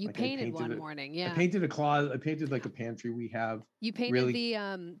know. You like painted one morning, yeah. I painted a closet. I painted like a pantry we have. You painted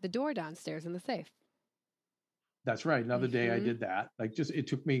the door downstairs in the safe. That's right. Another day I did that. Like it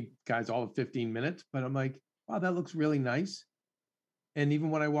took me guys all of 15 minutes, but I'm like, wow, that looks really nice. And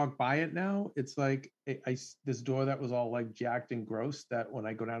even when I walk by it now, it's like this door that was all like jacked and gross, that when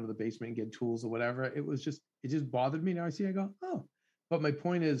I go down to the basement and get tools or whatever, it just bothered me. Now I go, oh. But my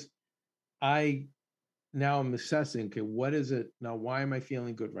point is, now I'm assessing, okay, what is it now? Why am I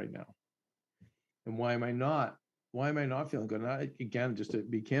feeling good right now? And why am I not feeling good? And again, just to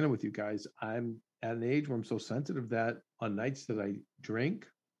be candid with you guys, I'm at an age where I'm so sensitive that on nights that I drink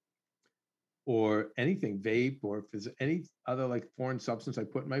or anything, vape, or if there's any other like foreign substance I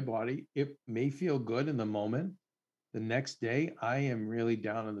put in my body, it may feel good in the moment. The next day, I am really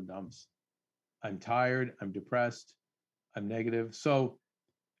down in the dumps. I'm tired, I'm depressed, I'm negative. So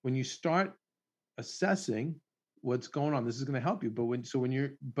when you start assessing what's going on, this is going to help you.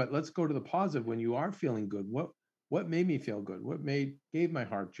 But let's go to the positive. When you are feeling good, what made me feel good? What gave my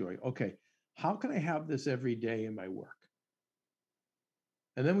heart joy? Okay, how can I have this every day in my work?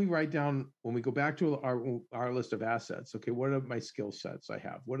 And then we write down, when we go back to our list of assets, okay, what are my skill sets I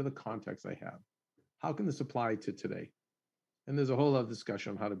have? What are the contacts I have? How can this apply to today? And there's a whole other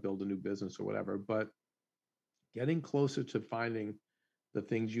discussion on how to build a new business or whatever, but getting closer to finding the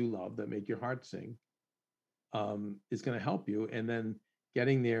things you love that make your heart sing is going to help you. And then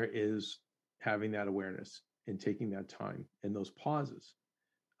getting there is having that awareness and taking that time and those pauses.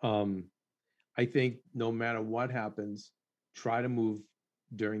 I think no matter what happens, try to move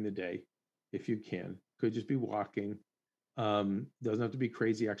during the day if you can. Could just be walking. Doesn't have to be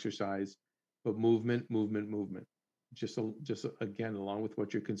crazy exercise, but movement. Just again, along with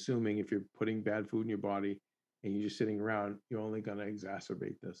what you're consuming, if you're putting bad food in your body, and you're just sitting around, you're only going to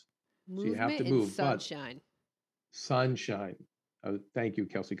exacerbate this. So you have Movement to and move. But sunshine. sunshine. Thank you,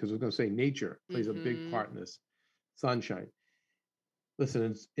 Kelsey, because I was going to say nature plays a big part in this. Sunshine.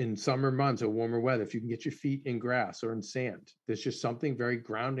 Listen, in summer months or warmer weather, if you can get your feet in grass or in sand, there's just something very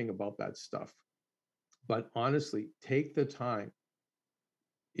grounding about that stuff. But honestly, take the time,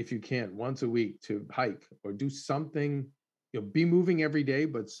 if you can, once a week to hike or do something. Be moving every day,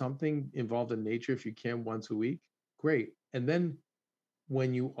 but something involved in nature, if you can, once a week. Great. And then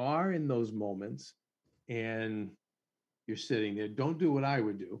when you are in those moments and you're sitting there, don't do what I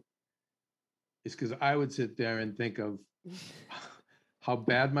would do. It's because I would sit there and think of how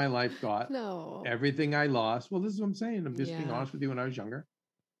bad my life got, No. everything I lost. Well, this is what I'm saying. I'm just being honest with you when I was younger.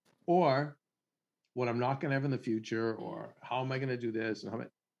 Or what I'm not going to have in the future, or how am I going to do this? And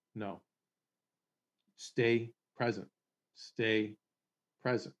no. Stay present. Stay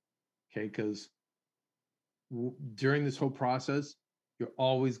present. Okay? Because during this whole process, you're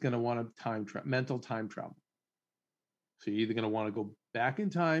always going to want to mental time travel. So you're either going to want to go back in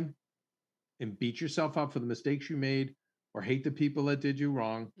time and beat yourself up for the mistakes you made, or hate the people that did you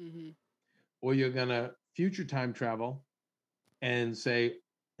wrong, or you're going to future time travel and say,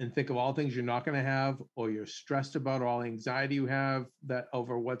 and think of all things you're not going to have, or you're stressed about, all anxiety you have that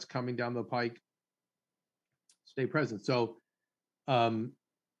over what's coming down the pike. Stay present. So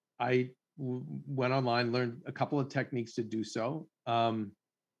I went online, learned a couple of techniques to do so.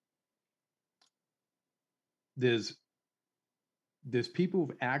 There's people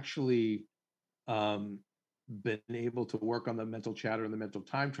who've actually been able to work on the mental chatter and the mental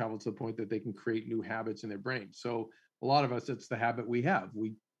time travel to the point that they can create new habits in their brain. So a lot of us, it's the habit we have.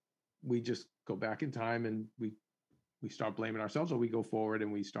 We just go back in time and we start blaming ourselves, or we go forward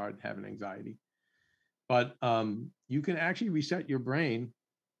and we start having anxiety. But you can actually reset your brain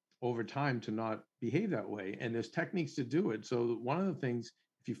over time to not behave that way. And there's techniques to do it. So one of the things,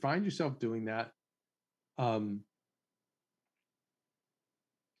 if you find yourself doing that,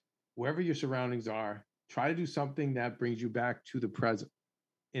 wherever your surroundings are, try to do something that brings you back to the present.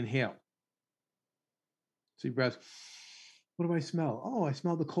 Inhale. So you breath. What do I smell? Oh, I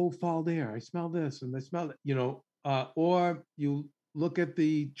smell the cold fall air. I smell this and I smell it, or you look at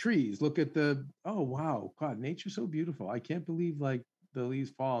the trees, look at oh, wow, God, nature's so beautiful. I can't believe like the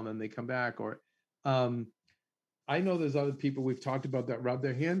leaves fall and then they come back. Or I know there's other people we've talked about that rub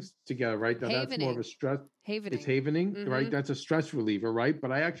their hands together, right? Now that's more of a stress. It's havening, right? That's a stress reliever, right?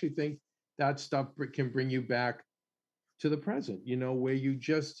 But I actually think that stuff can bring you back to the present, where you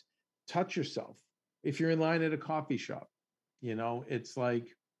just touch yourself. If you're in line at a coffee shop, it's like,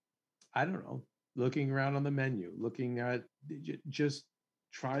 I don't know, looking around on the menu, looking at, just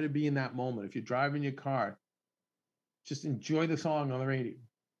try to be in that moment. If you're driving your car, just enjoy the song on the radio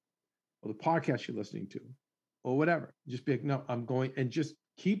or the podcast you're listening to or whatever. Just be like, no, I'm going, and just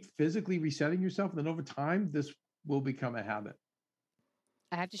keep physically resetting yourself. And then over time, this will become a habit.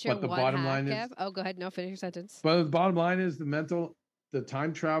 I have to share but the one bottom hack, line Kev. is, Oh, go ahead. No, finish your sentence. But the bottom line is the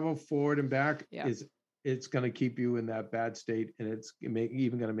time travel forward and back it's going to keep you in that bad state, and it's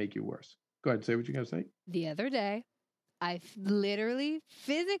even going to make you worse. Go ahead, say what you're going to say. The other day, I literally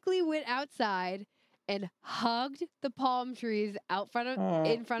physically went outside and hugged the palm trees in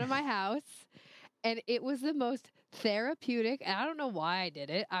front of my house. And it was the most therapeutic. And I don't know why I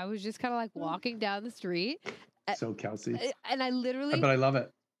did it. I was just kind of like walking down the street. So Kelsey. And I literally. But I love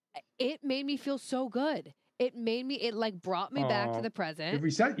it. It made me feel so good. It like brought me back to the present. It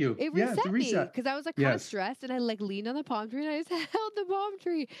reset you. It reset me because I was like kind of stressed, and I like leaned on the palm tree and I just held the palm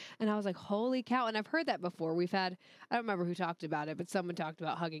tree, and I was like, "Holy cow!" And I've heard that before. I don't remember who talked about it, but someone talked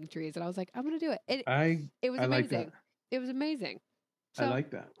about hugging trees, and I was like, "I'm gonna do it." It was amazing. Like that. It was amazing. So, I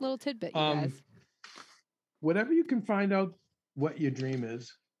like that little tidbit, you guys. Whatever you can find out what your dream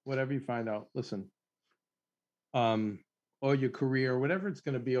is, whatever you find out, listen. Or your career, whatever it's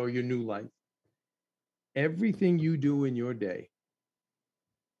going to be, or your new life. Everything you do in your day,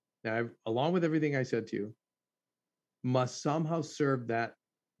 now, along with everything I said to you, must somehow serve that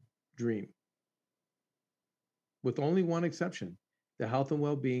dream. With only one exception, the health and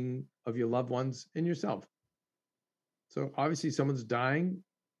well-being of your loved ones and yourself. So obviously someone's dying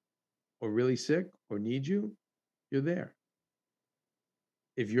or really sick or needs you, you're there.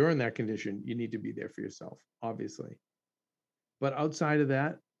 If you're in that condition, you need to be there for yourself, obviously. But outside of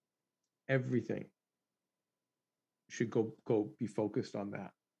that, everything should go be focused on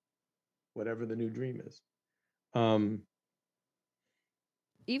that, whatever the new dream is.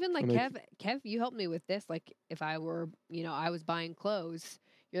 Even like Kev, you helped me with this. Like if I were, I was buying clothes,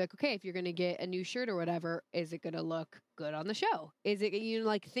 you're like, okay, if you're going to get a new shirt or whatever, is it going to look good on the show? Is it,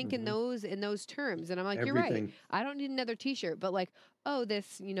 like think in those terms. And I'm like, you're right. Everything. I don't need another t-shirt, but like, oh,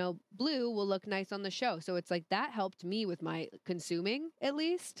 this, blue will look nice on the show. So it's like that helped me with my consuming at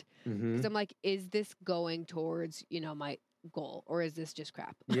least. Because I'm like, is this going towards, my goal, or is this just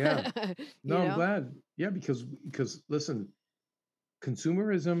crap? Yeah. No, You I'm know? glad. Yeah, because listen,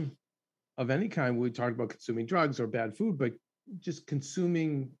 consumerism of any kind, we talk about consuming drugs or bad food, but just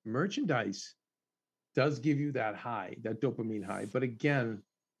consuming merchandise does give you that high, that dopamine high. But again,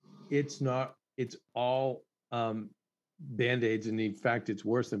 it's all band-aids, and in fact it's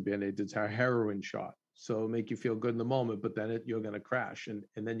worse than band-aids. It's a heroin shot, so it'll make you feel good in the moment, but then you're going to crash, and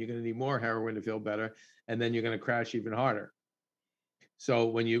then you're going to need more heroin to feel better, and then you're going to crash even harder. So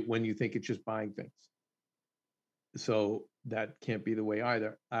when you think it's just buying things, so that can't be the way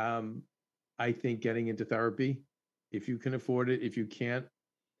either. I think getting into therapy, if you can afford it. If you can't,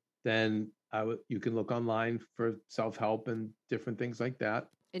 then you can look online for self-help and different things like that.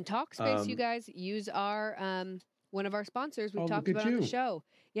 In Talkspace, you guys use our one of our sponsors we've Oh, talked look at about on the you. show.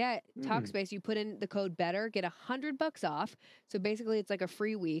 Yeah, Talkspace, you put in the code BETTER, get $100 off. So basically it's like a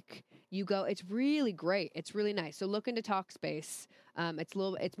free week. You go, it's really great. It's really nice. So look into Talkspace.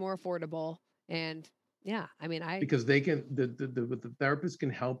 It's more affordable. And yeah, I mean, because they can, the therapist can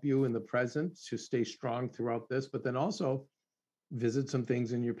help you in the present to stay strong throughout this, but then also visit some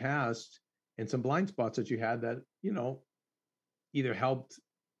things in your past and some blind spots that you had that, either helped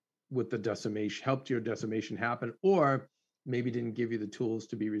with the decimation, helped your decimation happen, or maybe didn't give you the tools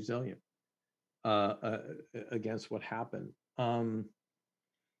to be resilient against what happened.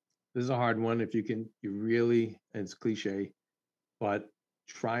 This is a hard one. If you really, and it's cliche, but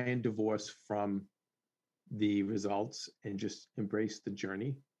try and divorce from the results and just embrace the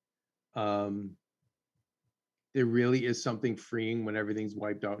journey. There really is something freeing when everything's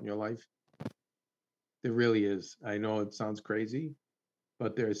wiped out in your life. There really is. I know it sounds crazy,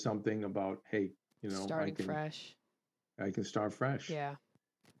 but there's something about, hey, starting fresh. I can start fresh. Yeah.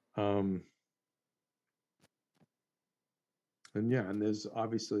 And yeah, and there's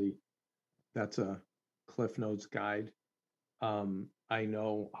obviously, that's a Cliff Notes guide. I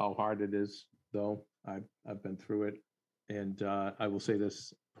know how hard it is, though. I've been through it, and I will say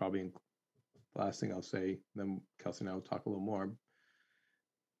this probably in the last thing I'll say. Then Kelsey and I will talk a little more.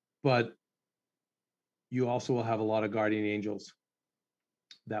 But you also will have a lot of guardian angels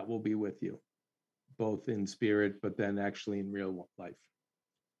that will be with you, both in spirit, but then actually in real life.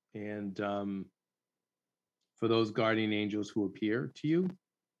 And for those guardian angels who appear to you,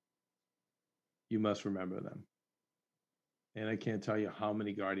 you must remember them. And I can't tell you how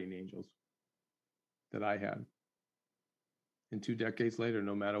many guardian angels that I had. And 2 decades later,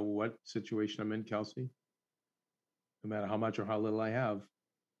 no matter what situation I'm in, Kelsey, no matter how much or how little I have,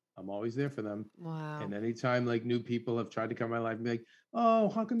 I'm always there for them. Wow. And anytime like new people have tried to come in my life and be like, oh,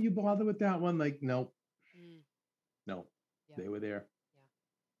 how come you bother with that one? Like, no, no, they were there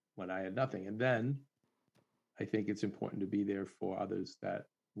when I had nothing. And then I think it's important to be there for others, that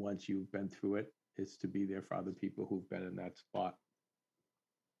once you've been through it, is to be there for other people who've been in that spot.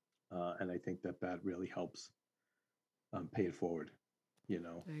 And I think that really helps pay it forward.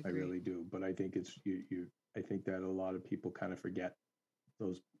 I really do. But I think it's I think that a lot of people kind of forget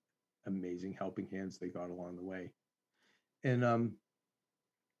those amazing helping hands they got along the way. And I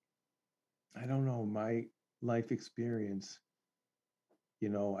don't know, my life experience, I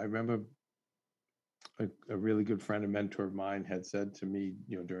remember a really good friend and mentor of mine had said to me,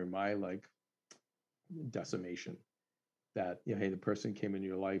 during my decimation, that, hey, the person came into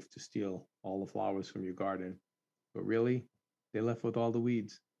your life to steal all the flowers from your garden, but really they left with all the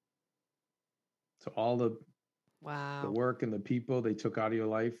weeds. So all the work and the people they took out of your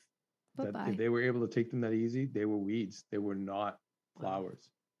life, that if they were able to take them that easy, they were weeds. They were not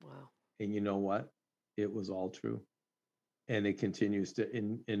flowers. Wow. And you know what? It was all true. And it continues to,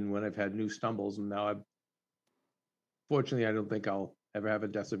 in when I've had new stumbles, and now fortunately, I don't think I'll ever have a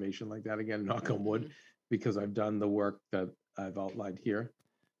decimation like that again, knock on wood, because I've done the work that I've outlined here.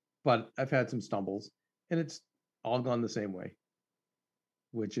 But I've had some stumbles, and it's all gone the same way,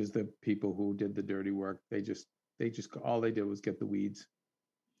 which is the people who did the dirty work. They just all they did was get the weeds.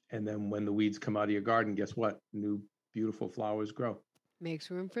 And then when the weeds come out of your garden, guess what? New beautiful flowers grow. Makes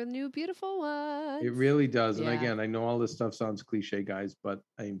room for new beautiful ones. It really does. And again, I know all this stuff sounds cliche, guys, but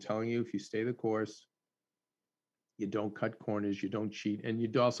I am telling you, if you stay the course, you don't cut corners, you don't cheat, and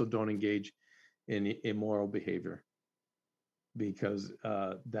you also don't engage in immoral behavior, because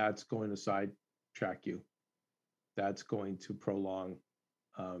that's going to sidetrack you. That's going to prolong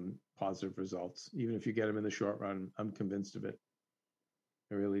positive results. Even if you get them in the short run, I'm convinced of it.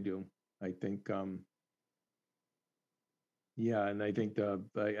 I really do. I think, yeah, and I think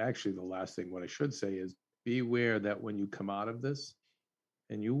actually the last thing, what I should say is be aware that when you come out of this,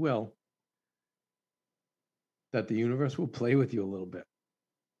 and you will, that the universe will play with you a little bit,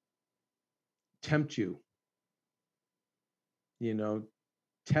 tempt you, you know,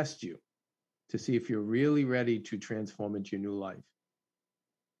 test you to see if you're really ready to transform into your new life.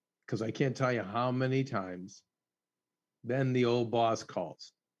 Because I can't tell you how many times then the old boss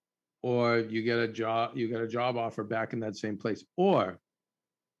calls, or you get a job offer back in that same place, or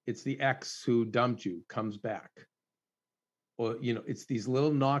it's the ex who dumped you comes back, or it's these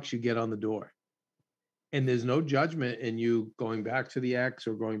little knocks you get on the door. And there's no judgment in you going back to the ex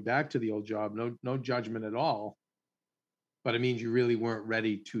or going back to the old job. No judgment at all. But it means you really weren't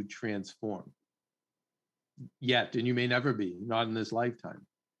ready to transform yet, and you may never be, not in this lifetime.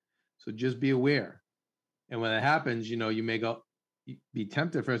 So just be aware. And when it happens, you may be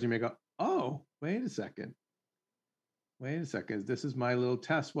tempted first. You may go, oh, wait a second. This is my little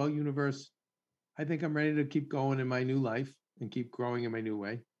test. Well, universe, I think I'm ready to keep going in my new life and keep growing in my new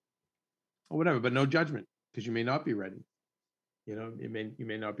way, or whatever. But no judgment, because you may not be ready. You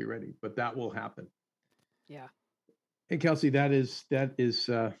may not be ready, but that will happen. Yeah. And Kelsey, that is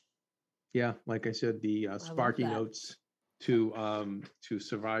yeah, like I said, the sparky notes to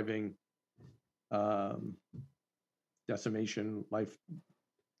surviving decimation, life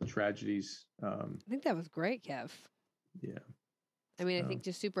tragedies. I think that was great, Kev. Yeah. I mean, I think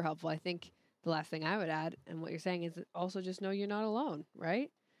just super helpful. I think the last thing I would add, and what you're saying, is also just know you're not alone, right?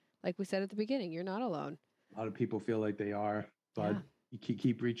 Like we said at the beginning, you're not alone. A lot of people feel like they are, but you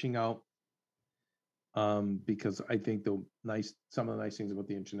keep reaching out. Because I think some of the nice things about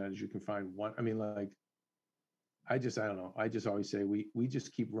the internet is you can find one. I mean, like, I don't know. I just always say we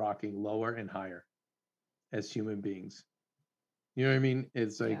just keep rocking lower and higher as human beings. You know what I mean?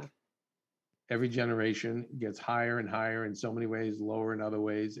 It's like every generation gets higher and higher in so many ways, lower in other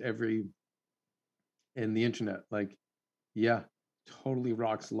ways. In the internet, like, totally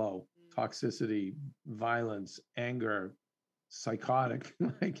rocks low. Toxicity, violence, anger, psychotic,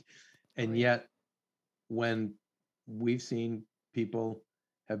 like, and yet when we've seen people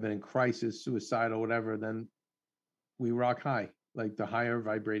have been in crisis, suicidal, whatever, then we rock high, like the higher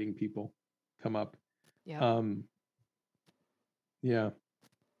vibrating people come up. Yeah. Yeah.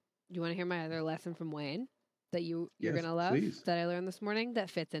 You want to hear my other lesson from Wayne that you're going to love, please. that I learned this morning that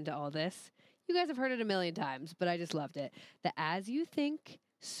fits into all this? You guys have heard it a million times, but I just loved it. That as you think,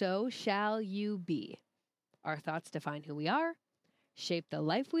 so shall you be. Our thoughts define who we are, shape the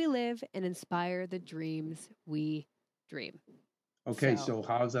life we live, and inspire the dreams we dream. Okay, so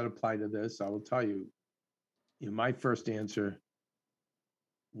how does that apply to this? I will tell you, my first answer,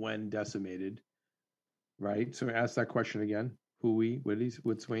 when decimated, right? So ask that question again.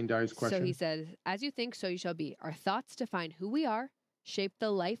 What's Wayne Dyer's question? So he said, as you think, so you shall be. Our thoughts define who we are, shape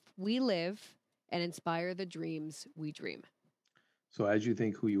the life we live, and inspire the dreams we dream. So as you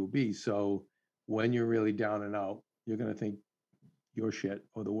think, who you will be. So when you're really down and out, you're going to think you're shit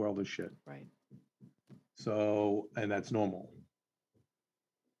or the world is shit. Right. So, and that's normal.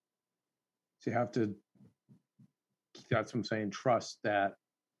 So you have to, that's what I'm saying, trust that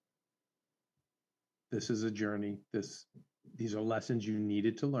this is a journey. These are lessons you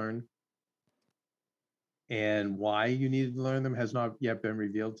needed to learn. And why you needed to learn them has not yet been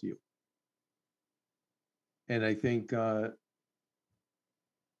revealed to you. And I think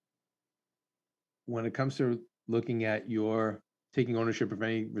when it comes to looking at taking ownership of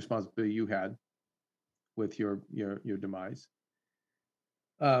any responsibility you had with your demise,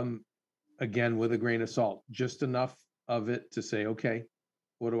 again, with a grain of salt, just enough of it to say, okay,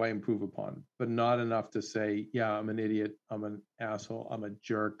 what do I improve upon? But not enough to say, yeah, I'm an idiot, I'm an asshole, I'm a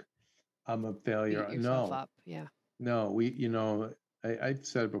jerk, I'm a failure. Beat yourself up. Yeah. No, I've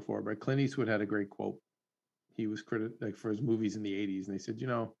said it before, but Clint Eastwood had a great quote. He was critical for his movies in the 80s, and they said,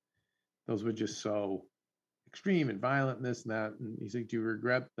 those were just so extreme and violent and this and that. And he said, do you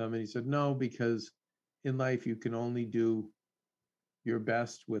regret them? And he said, no, because in life you can only do your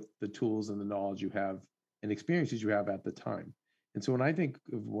best with the tools and the knowledge you have and experiences you have at the time. And so when I think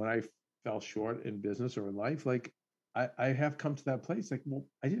of when I fell short in business or in life, like I have come to that place, like, well,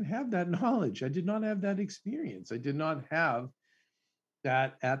 I didn't have that knowledge. I did not have that experience. I did not have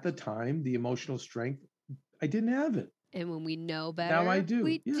that at the time, the emotional strength. I didn't have it. And when we know better, now I do.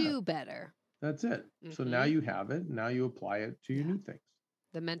 We do better. That's it. Mm-hmm. So now you have it. Now you apply it to your new things.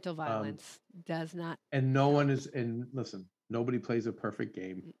 The mental violence does not. And listen, nobody plays a perfect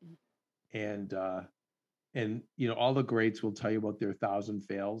game. Mm-mm. And all the greats will tell you about their 1,000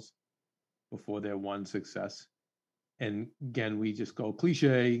 fails before their one success. And again, we just go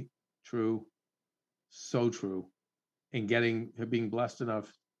cliche, true, so true. And being blessed enough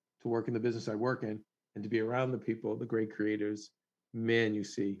to work in the business I work in and to be around the people, the great creators, man, you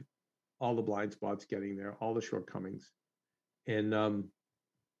see all the blind spots getting there, all the shortcomings. And,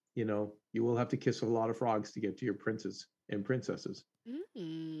 you will have to kiss a lot of frogs to get to your princes and princesses.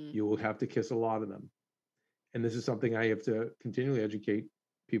 Mm. You will have to kiss a lot of them. And this is something I have to continually educate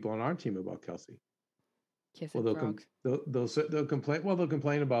people on our team about, Kelsey. Kissing Well, frogs. they'll complain. Well, they'll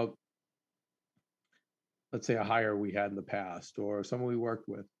complain about, let's say, a hire we had in the past or someone we worked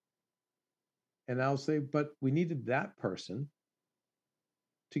with. And I'll say, but we needed that person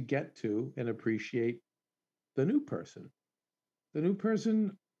to get to and appreciate the new person. The new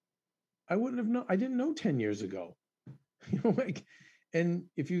person, I wouldn't have known. I didn't know 10 years ago. And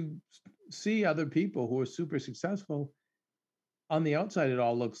if you see other people who are super successful, on the outside, it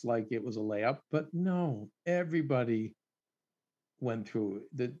all looks like it was a layup, but no, everybody went through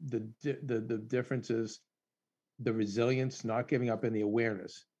the differences, the resilience, not giving up, and the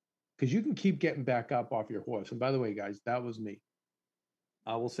awareness. Because you can keep getting back up off your horse. And by the way, guys, that was me.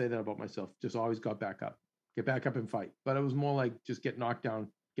 I will say that about myself. Just always got back up, get back up and fight. But it was more like just get knocked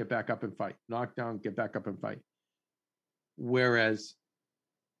down, get back up and fight, knock down, get back up and fight. Whereas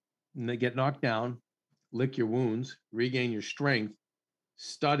they get knocked down, lick your wounds, regain your strength,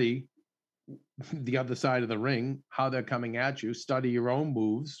 study the other side of the ring, how they're coming at you, study your own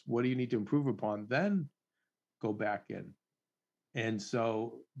moves. What do you need to improve upon? Then go back in. And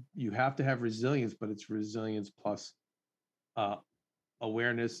so you have to have resilience, but it's resilience plus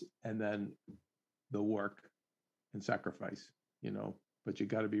awareness, and then the work and sacrifice, but you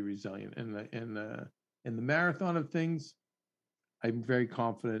got to be resilient. In the marathon of things, I'm very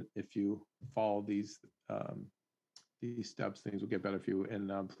confident if you follow these steps, things will get better for you.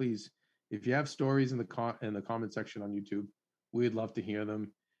 And please, if you have stories in the comment section on YouTube, we'd love to hear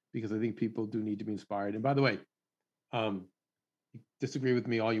them, because I think people do need to be inspired. And by the way, disagree with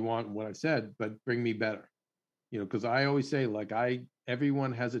me all you want in what I've said, but bring me better, because I always say,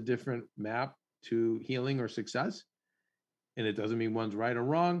 everyone has a different map to healing or success, and it doesn't mean one's right or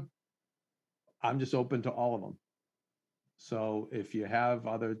wrong. I'm just open to all of them. So if you have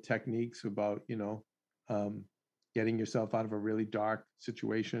other techniques about, getting yourself out of a really dark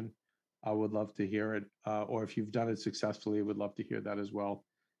situation, I would love to hear it. Or if you've done it successfully, I would love to hear that as well.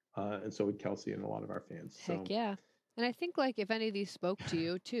 And so would Kelsey and a lot of our fans. Heck yeah. And I think if any of these spoke to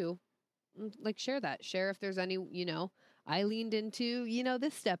you too, share that. Share if there's any, I leaned into,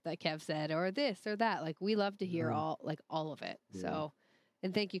 this step that Kev said, or this or that. We love to hear all of it. Yeah. So,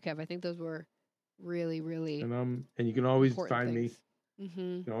 and thank you, Kev. I think those were really, really. And you can always find things. me.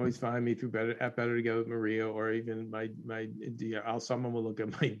 Mm-hmm. You can always find me through Better Together with Maria, or even my someone will look at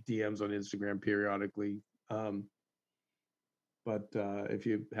my DMs on Instagram periodically. But if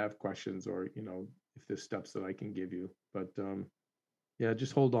you have questions, or if there's steps that I can give you, but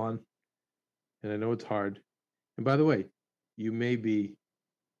just hold on. And I know it's hard. And by the way, you may be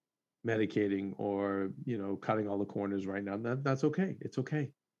medicating or cutting all the corners right now. That's okay. It's okay.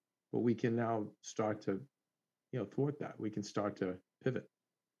 But we can now start to thwart that. We can start to pivot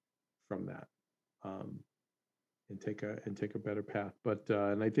from that, and take a better path. But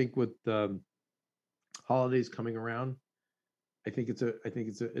and I think with holidays coming around, I think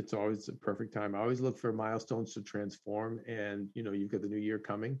it's always a perfect time. I always look for milestones to transform, and you've got the new year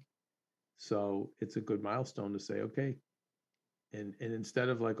coming, so it's a good milestone to say, okay. And instead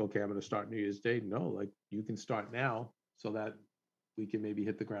of okay, I'm going to start New Year's Day. No, you can start now, so that we can maybe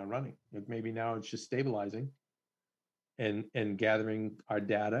hit the ground running. Maybe now it's just stabilizing and gathering our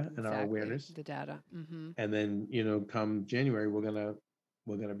data and our awareness, the data. Mm-hmm. And then come January, we're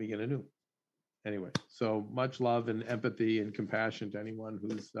gonna begin anew. Anyway, so much love and empathy and compassion to anyone who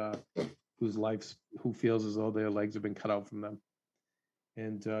feels as though their legs have been cut out from them.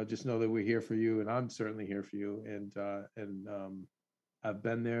 And just know that we're here for you, and I'm certainly here for you. And I've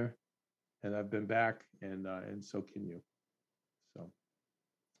been there, and I've been back, and so can you. So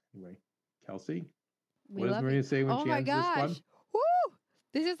anyway, Kelsey, what does Maria say when she ends this one? Woo!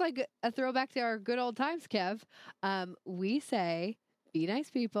 This is like a throwback to our good old times, Kev. We say, be nice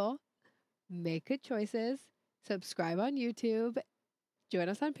people, make good choices, subscribe on YouTube, join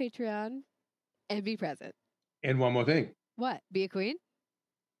us on Patreon, and be present. And one more thing. What? Be a queen?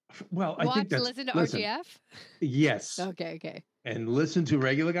 Well, I think that's... Listen to RGF? Yes. Okay. And listen to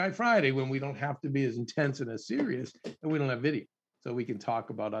Regular Guy Friday, when we don't have to be as intense and as serious, and we don't have video. So we can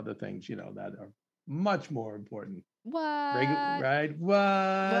talk about other things, that are much more important. What? Right?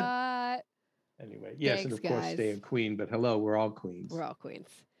 What? Anyway, yes, thanks, and of course, stay a queen. But hello, we're all queens. We're all queens.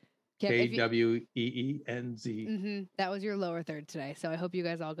 KWEENZ. That was your lower third today. So I hope you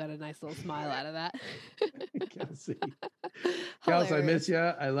guys all got a nice little smile out of that. Kelsey. Kelsey, I miss you.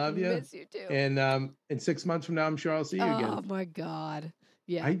 I love you. Miss you too. And in 6 months from now, I'm sure I'll see you again. Oh my God.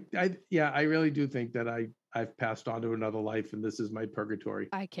 Yeah. I really do think that I've passed on to another life, and this is my purgatory.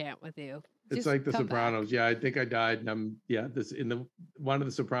 I can't with you. It's Just like The come Sopranos. back. Yeah, I think I died, and one of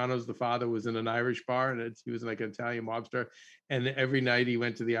the Sopranos. The father was in an Irish bar, and he was like an Italian mobster. And every night he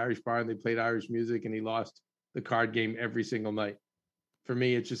went to the Irish bar, and they played Irish music, and he lost the card game every single night. For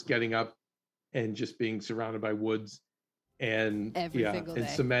me, it's just getting up and just being surrounded by woods, and Every single day.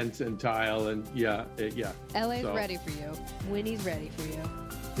 cement and tile, and LA's ready for you. Winnie's ready for you.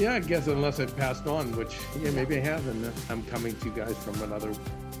 Yeah, I guess unless I've passed on, which maybe I have, and I'm coming to you guys from another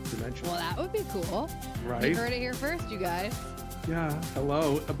dimension. Well, that would be cool. Right? You heard it here first, you guys. Yeah.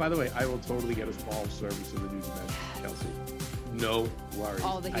 Hello. By the way, I will totally get us all service in the new dimension, Kelsey. No worries.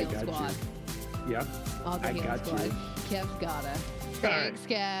 All the Heal Squad. Yep. All the Heal Squad. You. Kev's gotta. Thanks,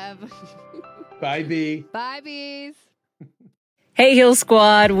 Kev. Bye, B. Bye, bees. Hey, Heal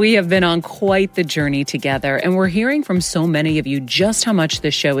Squad, we have been on quite the journey together, and we're hearing from so many of you just how much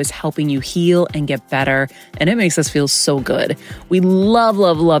this show is helping you heal and get better, and it makes us feel so good. We love,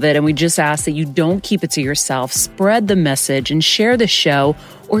 love, love it, and we just ask that you don't keep it to yourself. Spread the message and share the show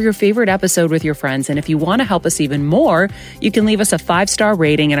or your favorite episode with your friends. And if you want to help us even more, you can leave us a 5-star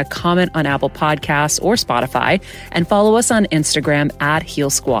rating and a comment on Apple Podcasts or Spotify, and follow us on Instagram at Heal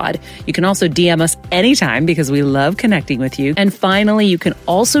Squad. You can also DM us anytime because we love connecting with you. And finally, you can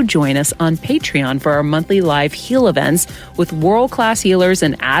also join us on Patreon for our monthly live heal events with world-class healers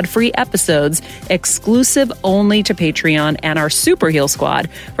and ad-free episodes exclusive only to Patreon and our Super Heal Squad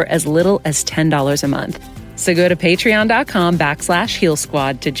for as little as $10 a month. So go to patreon.com/Heal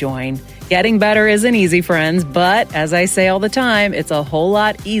Squad to join. Getting better isn't easy, friends, but as I say all the time, it's a whole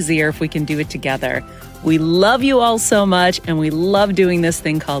lot easier if we can do it together. We love you all so much, and we love doing this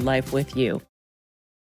thing called life with you.